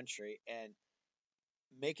governing our country and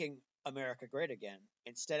making America great again.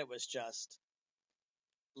 Instead, it was just,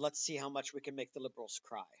 let's see how much we can make the liberals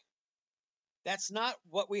cry. That's not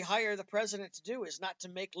what we hire the president to do, is not to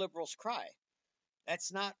make liberals cry.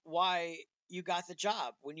 That's not why you got the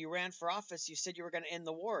job. When you ran for office, you said you were going to end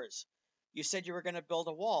the wars. You said you were going to build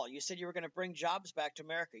a wall. You said you were going to bring jobs back to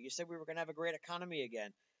America. You said we were going to have a great economy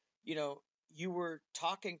again. You were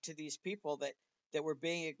talking to these people that were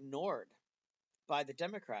being ignored by the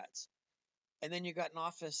Democrats. And then you got in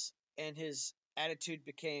office and his attitude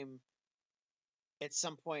became, at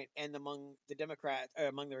some point, and among the Democrats or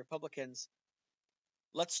among the Republicans,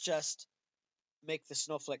 let's just make the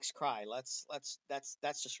snowflakes cry. That's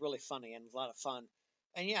just really funny and a lot of fun.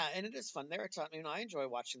 And yeah, and it is fun. There are times, I enjoy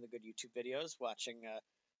watching the good YouTube videos, watching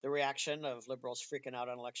the reaction of liberals freaking out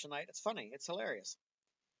on election night. It's funny. It's hilarious.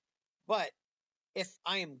 But if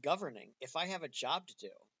I am governing, if I have a job to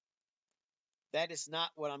do, that is not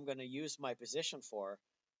what I'm going to use my position for,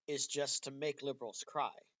 is just to make liberals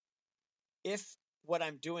cry. If what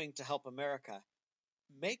I'm doing to help America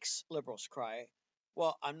makes liberals cry,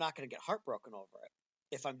 well, I'm not going to get heartbroken over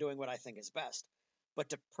it if I'm doing what I think is best. But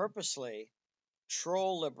to purposely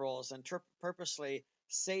troll liberals and purposely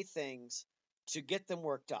say things to get them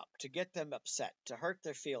worked up, to get them upset, to hurt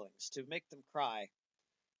their feelings, to make them cry,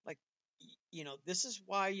 like, this is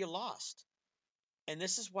why you lost. And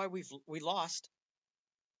this is why we lost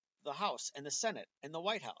the House and the Senate and the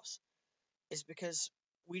White House, is because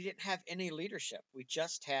we didn't have any leadership. We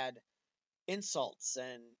just had insults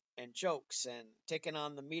and jokes and taking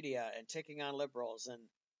on the media and taking on liberals. And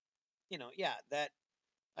yeah, that,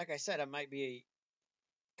 like I said, it might be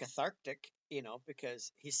cathartic,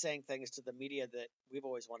 because he's saying things to the media that we've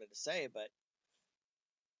always wanted to say, but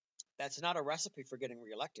that's not a recipe for getting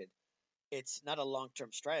reelected. It's not a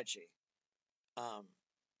long-term strategy.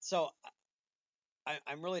 So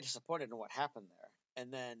I'm really disappointed in what happened there.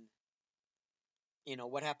 And then,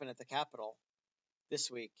 what happened at the Capitol this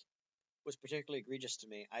week was particularly egregious to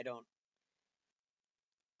me.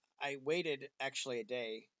 I waited actually a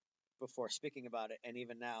day before speaking about it, and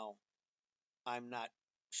even now, I'm not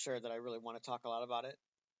sure that I really want to talk a lot about it.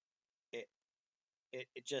 It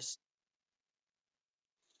it just,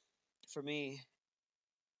 for me,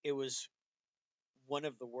 it was one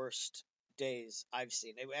of the worst days I've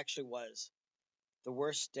seen. It actually was the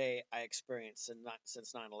worst day I experienced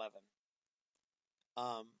since 9/11.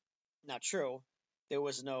 Um, Not true. There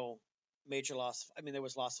was no major loss. I mean, there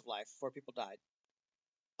was loss of life. 4 people died.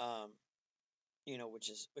 Um, which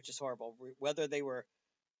is horrible. Whether they were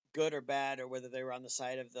good or bad, or whether they were on the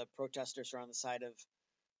side of the protesters or on the side of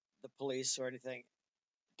the police or anything,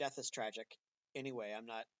 death is tragic. Anyway, I'm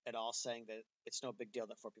not at all saying that it's no big deal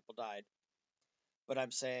that 4 people died, but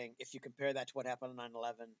I'm saying if you compare that to what happened on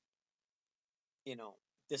 9/11, you know,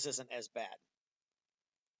 this isn't as bad.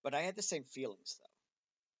 But I had the same feelings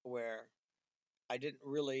though, where I didn't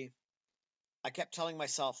really. I kept telling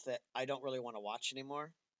myself that I don't really want to watch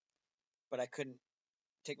anymore, but I couldn't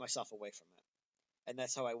take myself away from it. And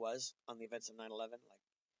that's how I was on the events of 9/11. Like,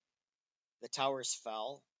 the towers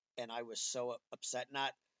fell, and I was so upset.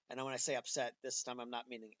 Not, and when I say upset, this time I'm not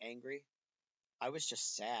meaning angry. I was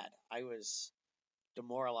just sad. I was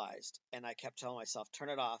demoralized, and I kept telling myself, "Turn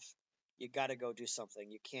it off. You got to go do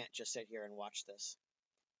something. You can't just sit here and watch this."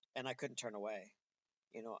 And I couldn't turn away.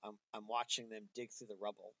 I'm watching them dig through the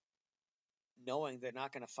rubble, knowing they're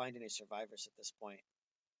not going to find any survivors at this point,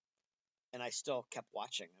 and I still kept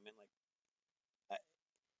watching. I mean, like,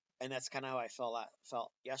 and that's kind of how I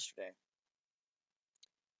felt yesterday.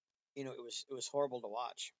 It was horrible to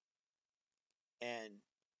watch, and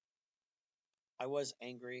I was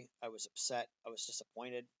angry. I was upset. I was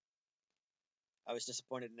disappointed. I was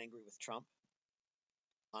disappointed and angry with Trump,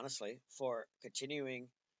 honestly, for continuing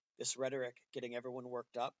this rhetoric, getting everyone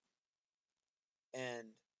worked up, and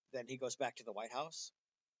then he goes back to the White House,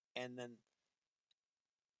 and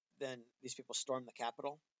then these people storm the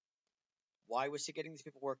Capitol. Why was he getting these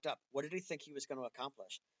people worked up? What did he think he was going to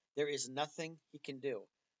accomplish? There is nothing he can do.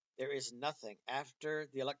 There is nothing. After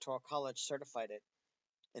the Electoral College certified it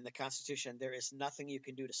in the Constitution, there is nothing you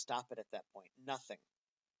can do to stop it at that point. Nothing.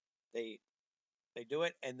 They they do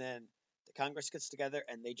it, and then the Congress gets together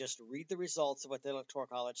and they just read the results of what the Electoral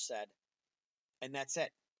College said, and that's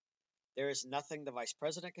it. There is nothing the vice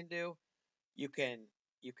president can do. You can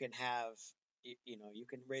you can have you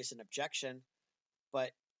can raise an objection,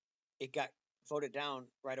 but it got voted down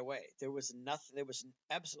right away. There was nothing. There was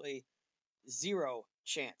absolutely zero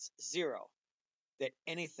chance, zero, that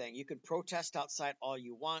anything. You can protest outside all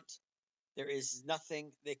you want. There is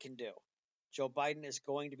nothing they can do. Joe Biden is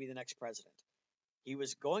going to be the next president. He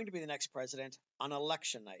was going to be the next president on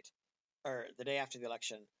election night, or the day after the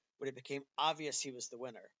election, when it became obvious he was the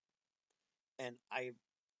winner. And I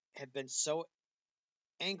have been so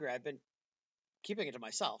angry. I've been keeping it to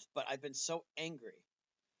myself, but I've been so angry,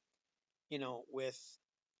 with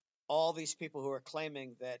all these people who are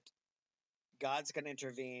claiming that God's going to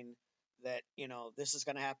intervene, that, this is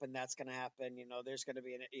going to happen, that's going to happen, there's going to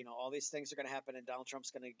be, all these things are going to happen, and Donald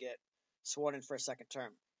Trump's going to get sworn in for a second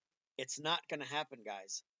term. It's not going to happen,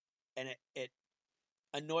 guys. And it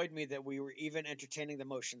annoyed me that we were even entertaining the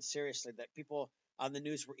motion seriously, that people on the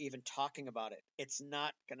news were even talking about it. It's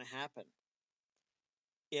not going to happen.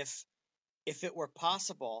 If it were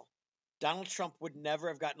possible, Donald Trump would never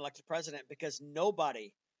have gotten elected president, because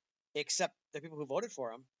nobody, except the people who voted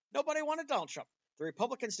for him, nobody wanted Donald Trump. The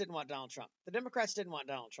Republicans didn't want Donald Trump. The Democrats didn't want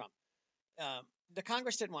Donald Trump. The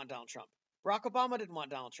Congress didn't want Donald Trump. Barack Obama didn't want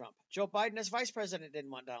Donald Trump. Joe Biden as vice president didn't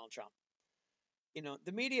want Donald Trump.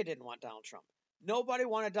 The media didn't want Donald Trump. Nobody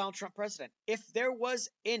wanted Donald Trump president. If there was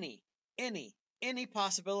any, any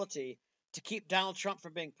possibility to keep Donald Trump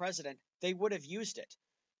from being president, they would have used it.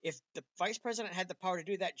 If the vice president had the power to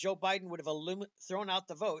do that, Joe Biden would have thrown out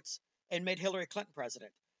the votes and made Hillary Clinton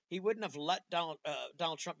president. He wouldn't have let Donald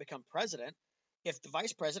Trump become president if the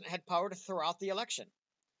vice president had power to throw out the election.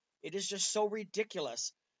 It is just so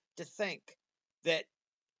ridiculous to think that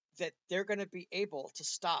they're going to be able to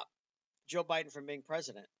stop Joe Biden from being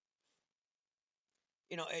president.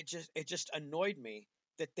 It just annoyed me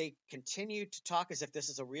that they continued to talk as if this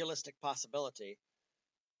is a realistic possibility,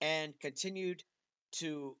 and continued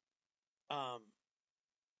to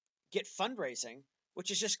get fundraising,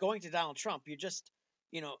 which is just going to Donald Trump.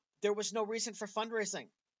 There was no reason for fundraising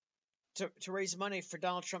to raise money for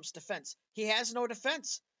Donald Trump's defense. He has no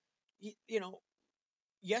defense.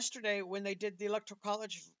 Yesterday when they did the electoral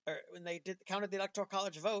college, or when they counted the electoral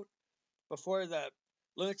college vote before the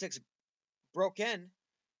lunatics broke in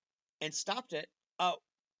and stopped it,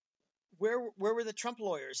 where were the Trump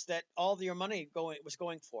lawyers that all your money was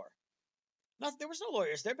going for? There was no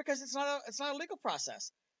lawyers there, because it's not a legal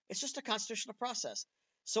process. It's just a constitutional process.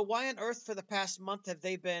 So why on earth for the past month have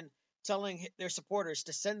they been telling their supporters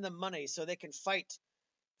to send them money so they can fight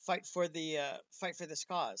for this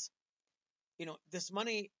cause. This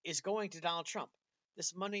money is going to Donald Trump.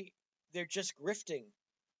 This money, they're just grifting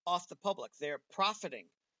off the public. They're profiting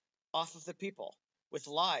off of the people with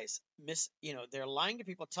lies. They're lying to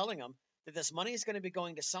people, telling them that this money is going to be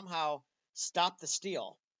going to somehow stop the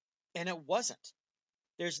steal, and it wasn't.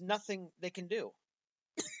 There's nothing they can do.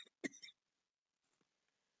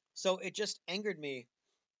 So it just angered me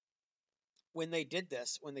when they did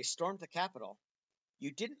this, when they stormed the Capitol.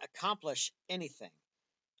 You didn't accomplish anything,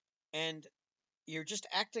 and you're just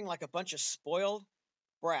acting like a bunch of spoiled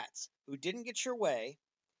brats who didn't get your way,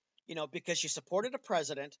 because you supported a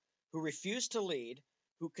president who refused to lead,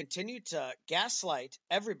 who continued to gaslight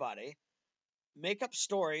everybody, make up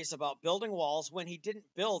stories about building walls when he didn't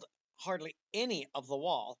build hardly any of the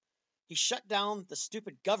wall. He shut down the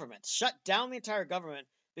stupid government, shut down the entire government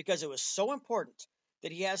because it was so important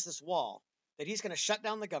that he has this wall, that he's going to shut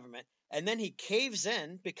down the government. And then he caves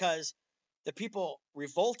in because the people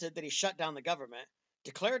revolted that he shut down the government,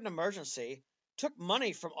 declared an emergency, took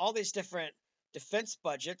money from all these different defense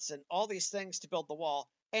budgets and all these things to build the wall,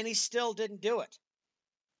 and he still didn't do it.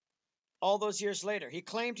 All those years later, he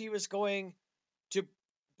claimed he was going to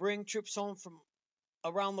bring troops home from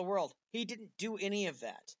around the world. He didn't do any of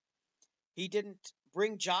that. He didn't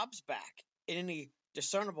bring jobs back in any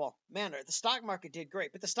discernible manner. The stock market did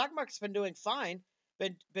great, but the stock market's been doing fine,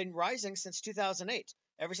 been rising since 2008.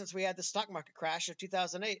 Ever since we had the stock market crash of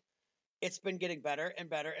 2008, it's been getting better and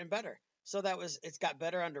better and better. So it's got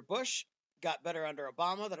better under Bush, got better under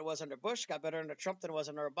Obama than it was under Bush, got better under Trump than it was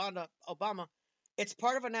under Obama. It's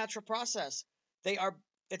part of a natural process.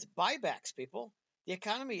 It's buybacks, people. The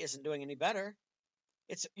economy isn't doing any better.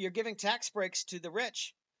 You're giving tax breaks to the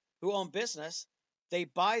rich who own business. They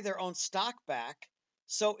buy their own stock back,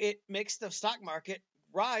 so it makes the stock market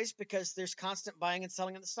rise because there's constant buying and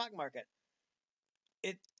selling in the stock market.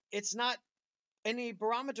 It's not any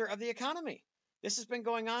barometer of the economy. This has been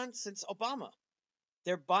going on since Obama.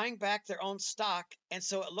 They're buying back their own stock, and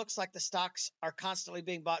so it looks like the stocks are constantly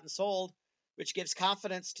being bought and sold, which gives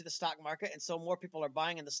confidence to the stock market, and so more people are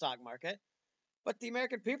buying in the stock market. But the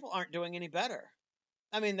American people aren't doing any better.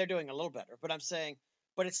 I mean, they're doing a little better, but I'm saying,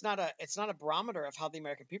 but it's not a barometer of how the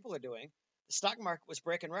American people are doing. The stock market was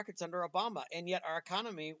breaking records under Obama, and yet our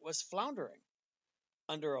economy was floundering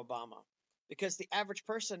under Obama because the average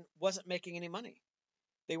person wasn't making any money.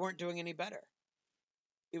 They weren't doing any better.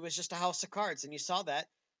 It was just a house of cards, and you saw that.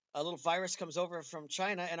 A little virus comes over from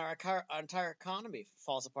China, and our entire economy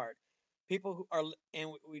falls apart. And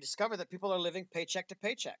we discover that people are living paycheck to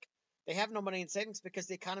paycheck. They have no money in savings because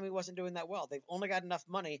the economy wasn't doing that well. They've only got enough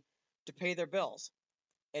money to pay their bills.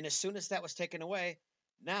 And as soon as that was taken away,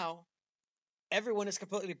 now everyone is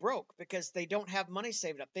completely broke because they don't have money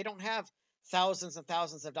saved up. They don't have thousands and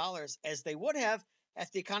thousands of dollars as they would have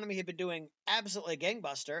if the economy had been doing absolutely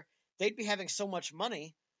gangbuster. They'd be having so much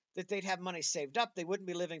money that they'd have money saved up. They wouldn't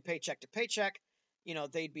be living paycheck to paycheck.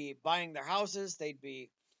 They'd be buying their houses. They'd be,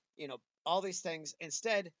 all these things.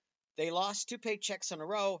 Instead, they lost 2 paychecks in a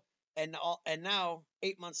row. And now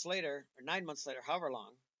 8 months later, or 9 months later, however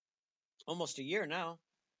long, almost a year now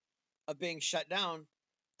of being shut down,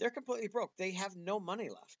 they're completely broke. They have no money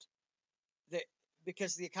left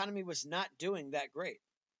because the economy was not doing that great.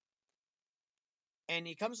 And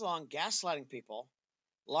he comes along gaslighting people,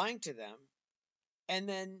 lying to them, and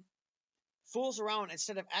then fools around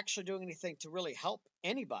instead of actually doing anything to really help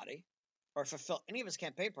anybody or fulfill any of his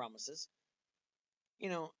campaign promises.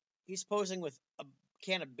 He's posing with a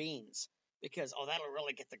can of beans because, that'll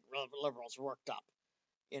really get the liberals worked up.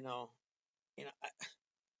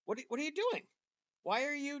 What are you doing? Why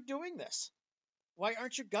are you doing this? Why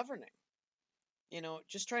aren't you governing?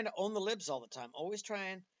 Just trying to own the libs all the time, always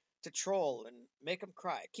trying to troll and make them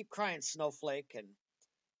cry, keep crying snowflake and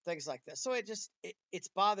things like that. So it's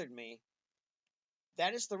bothered me.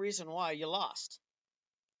 That is the reason why you lost.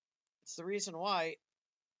 It's the reason why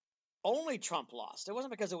only Trump lost. It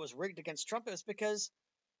wasn't because it was rigged against Trump. It was because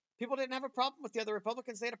people didn't have a problem with the other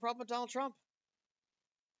Republicans. They had a problem with Donald Trump.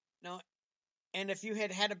 And if you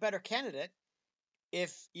had had a better candidate,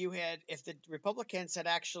 if the Republicans had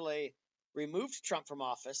actually removed Trump from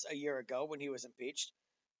office a year ago when he was impeached,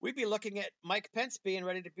 we'd be looking at Mike Pence being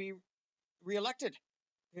ready to be reelected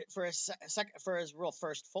for his real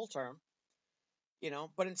first full term.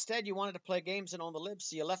 But instead you wanted to play games and own the libs,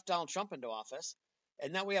 so you left Donald Trump into office,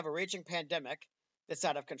 and now we have a raging pandemic that's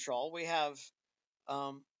out of control. We have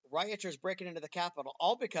rioters breaking into the Capitol,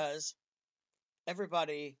 all because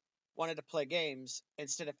everybody wanted to play games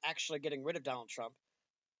instead of actually getting rid of Donald Trump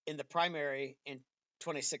in the primary in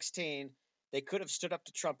 2016 They could have stood up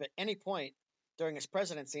to Trump at any point during his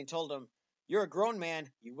presidency and told him, "You're a grown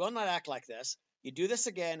man. You will not act like this. You do this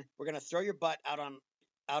again, we're going to throw your butt out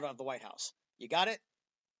of the White House. You got it?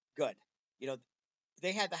 Good." You know,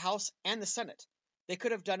 they had the House and the Senate. They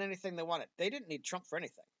could have done anything they wanted. They didn't need Trump for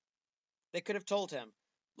anything. They could have told him,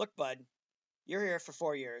 "Look, bud, you're here for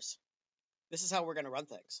 4 years. This is how we're going to run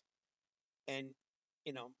things." And,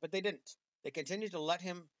 but they didn't. They continued to let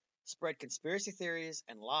him spread conspiracy theories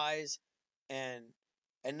and lies. And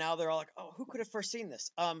now they're all like, "Oh, who could have foreseen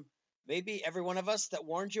this?" Maybe every one of us that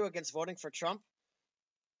warned you against voting for Trump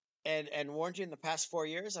and warned you in the past 4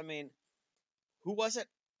 years. I mean, who was it?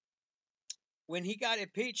 When he got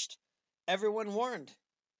impeached, everyone warned,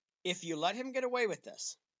 if you let him get away with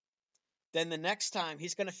this, then the next time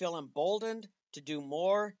he's going to feel emboldened to do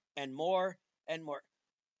more and more and more.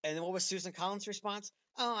 And then what was Susan Collins' response?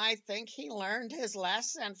 "Oh, I think he learned his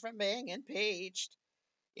lesson from being impeached.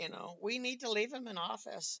 We need to leave him in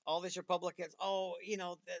office." All these Republicans,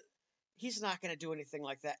 he's not going to do anything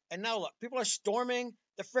like that. And now look, people are storming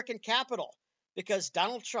the frickin' Capitol because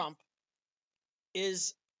Donald Trump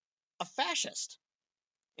is a fascist.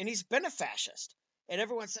 And he's been a fascist. And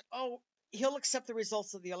everyone said, "Oh, he'll accept the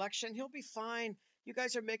results of the election. He'll be fine. You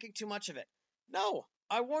guys are making too much of it." No,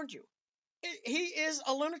 I warned you. He is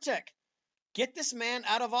a lunatic. Get this man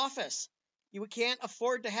out of office. You can't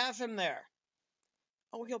afford to have him there.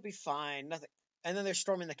 "Oh, he'll be fine. Nothing." And then they're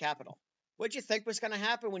storming the Capitol. What'd you think was going to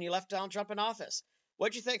happen when you left Donald Trump in office?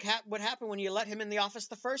 What'd you think would happen when you let him in the office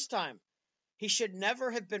the first time? He should never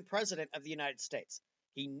have been president of the United States.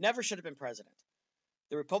 He never should have been president.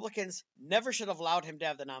 The Republicans never should have allowed him to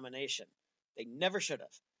have the nomination. They never should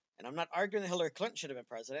have. And I'm not arguing that Hillary Clinton should have been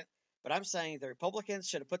president, but I'm saying the Republicans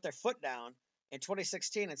should have put their foot down in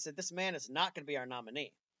 2016 and said, "This man is not going to be our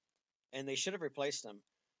nominee." And they should have replaced him.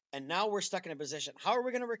 And now we're stuck in a position. How are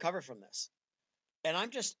we going to recover from this? And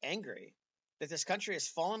I'm just angry that this country has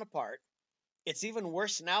fallen apart. It's even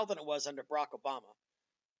worse now than it was under Barack Obama.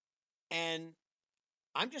 And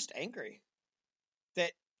I'm just angry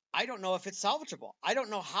that I don't know if it's salvageable. I don't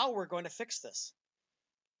know how we're going to fix this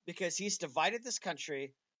because he's divided this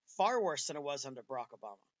country far worse than it was under Barack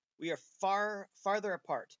Obama. We are farther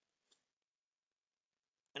apart.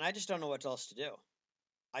 And I just don't know what else to do.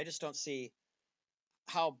 I just don't see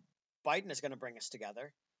how Biden is going to bring us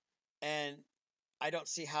together. And I don't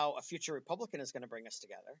see how a future Republican is going to bring us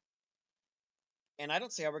together. And I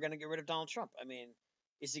don't see how we're going to get rid of Donald Trump. I mean,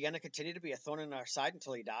 is he going to continue to be a thorn in our side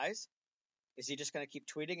until he dies? Is he just going to keep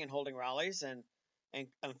tweeting and holding rallies and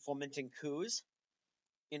fomenting coups,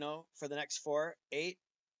 for the next 8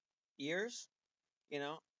 years?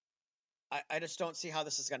 I just don't see how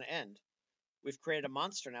this is going to end. We've created a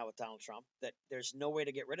monster now with Donald Trump that there's no way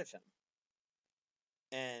to get rid of him.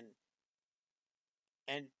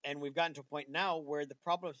 And we've gotten to a point now where the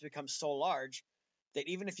problem has become so large that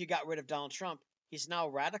even if you got rid of Donald Trump, he's now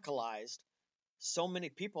radicalized so many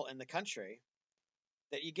people in the country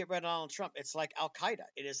that you get rid of Donald Trump, it's like Al Qaeda.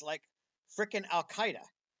 It is like frickin' Al Qaeda.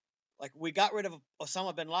 Like, we got rid of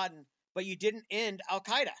Osama bin Laden, but you didn't end Al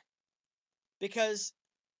Qaeda because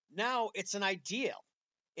now it's an ideal.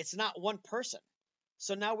 It's not one person.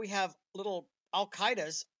 So now we have little Al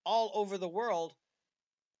Qaedas all over the world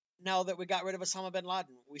now that we got rid of Osama bin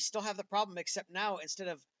Laden. We still have the problem, except now instead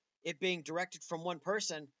of it being directed from one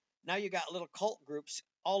person, now you got little cult groups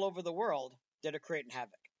all over the world that are creating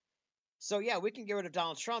havoc. So yeah, we can get rid of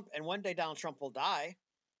Donald Trump, and one day Donald Trump will die.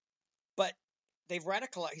 But he's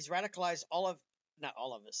radicalized not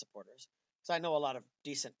all of his supporters, because I know a lot of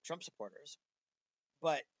decent Trump supporters,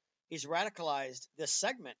 but he's radicalized this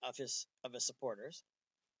segment of his supporters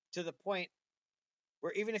to the point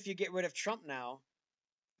where even if you get rid of Trump now,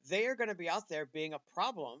 they are going to be out there being a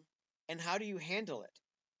problem. And how do you handle it?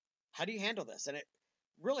 How do you handle this? And it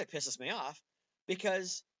really pisses me off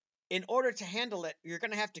because in order to handle it, you're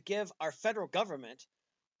going to have to give our federal government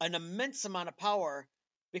an immense amount of power,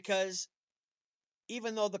 because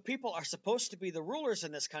even though the people are supposed to be the rulers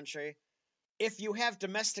in this country, if you have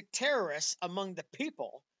domestic terrorists among the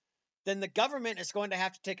people, then the government is going to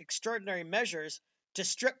have to take extraordinary measures to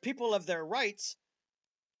strip people of their rights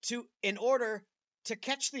in order to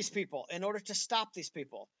catch these people, in order to stop these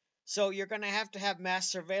people. So you're going to have mass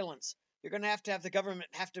surveillance. You're going to have the government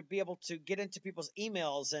have to be able to get into people's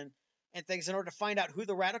emails and things in order to find out who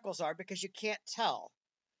the radicals are, because you can't tell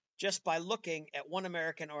just by looking at one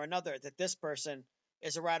American or another that this person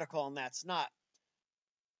is a radical and that's not.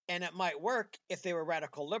 And it might work if they were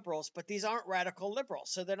radical liberals, but these aren't radical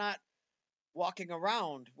liberals. So they're not walking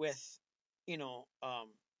around with,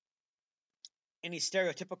 any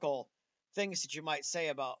stereotypical things that you might say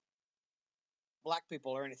about black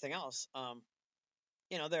people or anything else.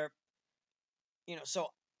 They're so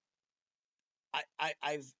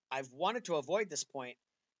I've wanted to avoid this point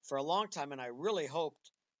for a long time, and I really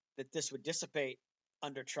hoped that this would dissipate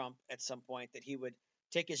under Trump at some point, that he would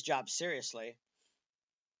take his job seriously.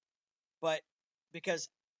 But because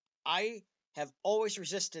I have always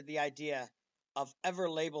resisted the idea of ever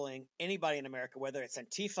labeling anybody in America, whether it's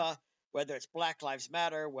Antifa, whether it's Black Lives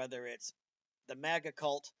Matter, whether it's the MAGA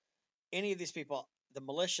cult, any of these people, the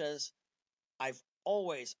militias, I've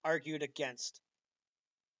always argued against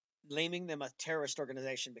naming them a terrorist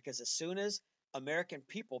organization, because as soon as American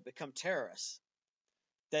people become terrorists,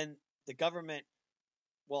 then the government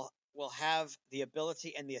will have the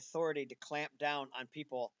ability and the authority to clamp down on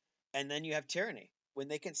people, and then you have tyranny. When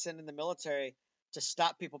they can send in the military to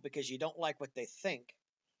stop people because you don't like what they think,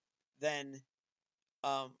 then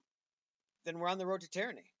um, then we're on the road to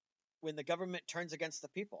tyranny. When the government turns against the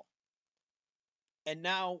people, and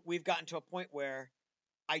now we've gotten to a point where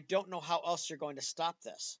I don't know how else you're going to stop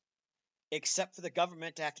this, except for the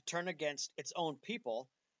government to have to turn against its own people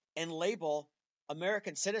and label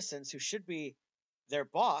American citizens who should be their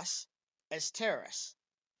boss as terrorists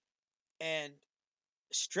and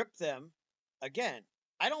strip them. Again,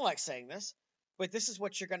 I don't like saying this, but this is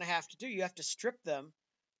what you're going to have to do. You have to strip them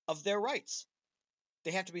of their rights.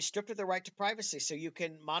 They have to be stripped of their right to privacy, so you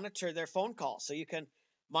can monitor their phone calls, so you can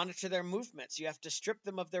monitor their movements. You have to strip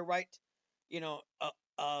them of their right,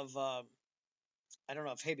 of I don't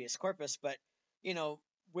know if habeas corpus, but you know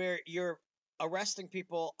where you're arresting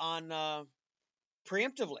people on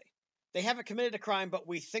preemptively. They haven't committed a crime, but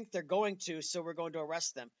we think they're going to, so we're going to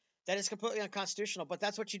arrest them. That is completely unconstitutional, but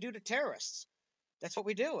that's what you do to terrorists. That's what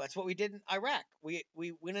we do. That's what we did in Iraq. We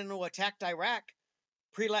went in and attacked Iraq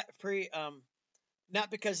not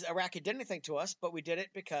because Iraq did anything to us, but we did it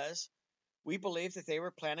because we believed that they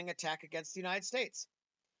were planning an attack against the United States.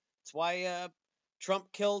 That's why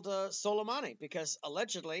Trump killed Soleimani, because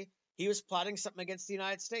allegedly he was plotting something against the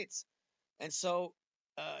United States. And so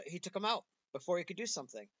he took him out before he could do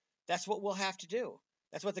something. That's what we'll have to do.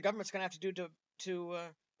 That's what the government's going to have to do to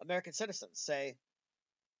American citizens. Say,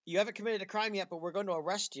 you haven't committed a crime yet, but we're going to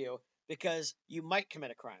arrest you because you might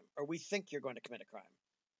commit a crime, or we think you're going to commit a crime.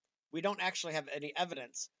 We don't actually have any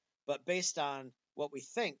evidence, but based on what we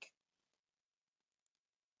think,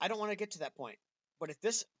 I don't want to get to that point. But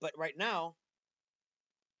right now,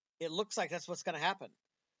 it looks like that's what's going to happen,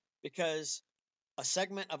 because a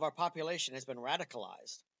segment of our population has been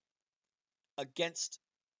radicalized against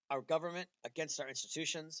our government, against our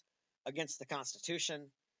institutions, against the Constitution,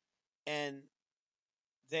 and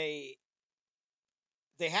they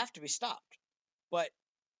have to be stopped. But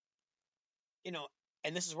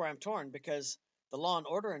and this is where I'm torn, because the law and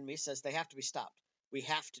order in me says they have to be stopped. We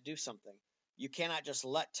have to do something. You cannot just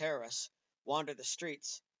let terrorists wander the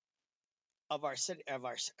streets of our city, of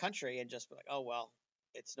our country, and just be like, oh well,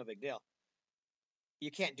 it's no big deal. You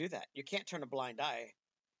can't do that. You can't turn a blind eye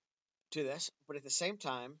to this. But at the same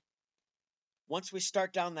time, once we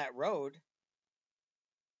start down that road,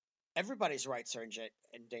 everybody's rights are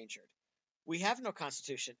endangered. We have no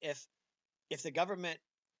constitution. If the government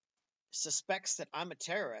suspects that I'm a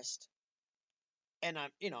terrorist, and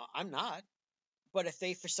I'm not, but if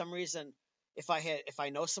they, for some reason, if I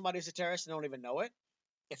know somebody who's a terrorist and don't even know it,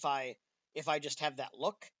 if I just have that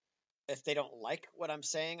look, if they don't like what I'm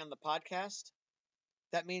saying on the podcast,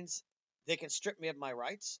 that means they can strip me of my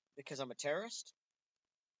rights because I'm a terrorist.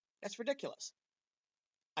 That's ridiculous.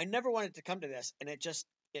 I never wanted to come to this, and it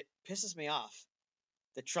pisses me off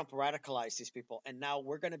that Trump radicalized these people, and now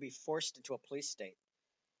we're going to be forced into a police state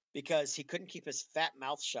because he couldn't keep his fat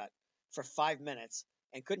mouth shut for 5 minutes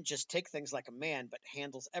and couldn't just take things like a man, but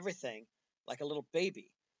handles everything like a little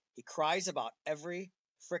baby. He cries about every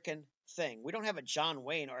frickin' thing. We don't have a John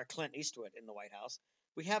Wayne or a Clint Eastwood in the White House.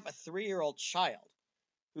 We have a 3-year-old child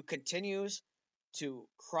who continues to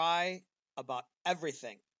cry about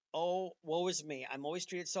everything. Oh, woe is me. I'm always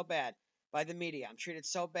treated so bad by the media. I'm treated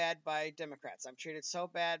so bad by Democrats. I'm treated so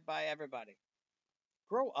bad by everybody.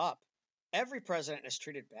 Grow up. Every president is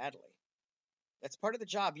treated badly. That's part of the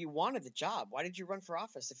job. You wanted the job. Why did you run for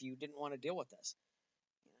office if you didn't want to deal with this?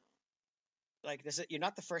 Like this, you're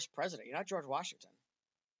not the first president. You're not George Washington.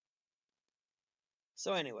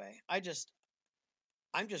 So anyway, I'm just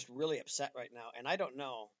really upset right now, and I don't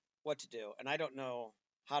know what to do, and I don't know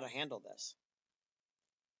how to handle this.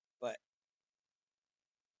 But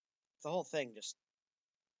the whole thing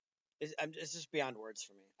it's just beyond words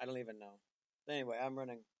for me. I don't even know. But anyway, I'm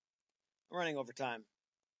running over time.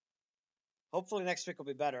 Hopefully next week will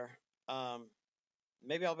be better.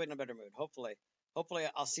 Maybe I'll be in a better mood. Hopefully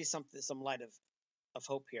I'll see some light of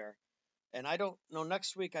hope here. And I don't know,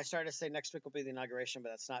 next week, I started to say next week will be the inauguration, but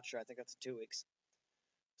that's not true. I think that's in 2 weeks.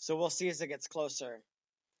 So we'll see as it gets closer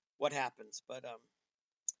what happens. But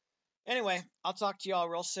anyway, I'll talk to y'all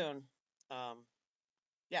real soon.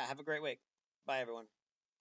 Yeah, have a great week. Bye, everyone.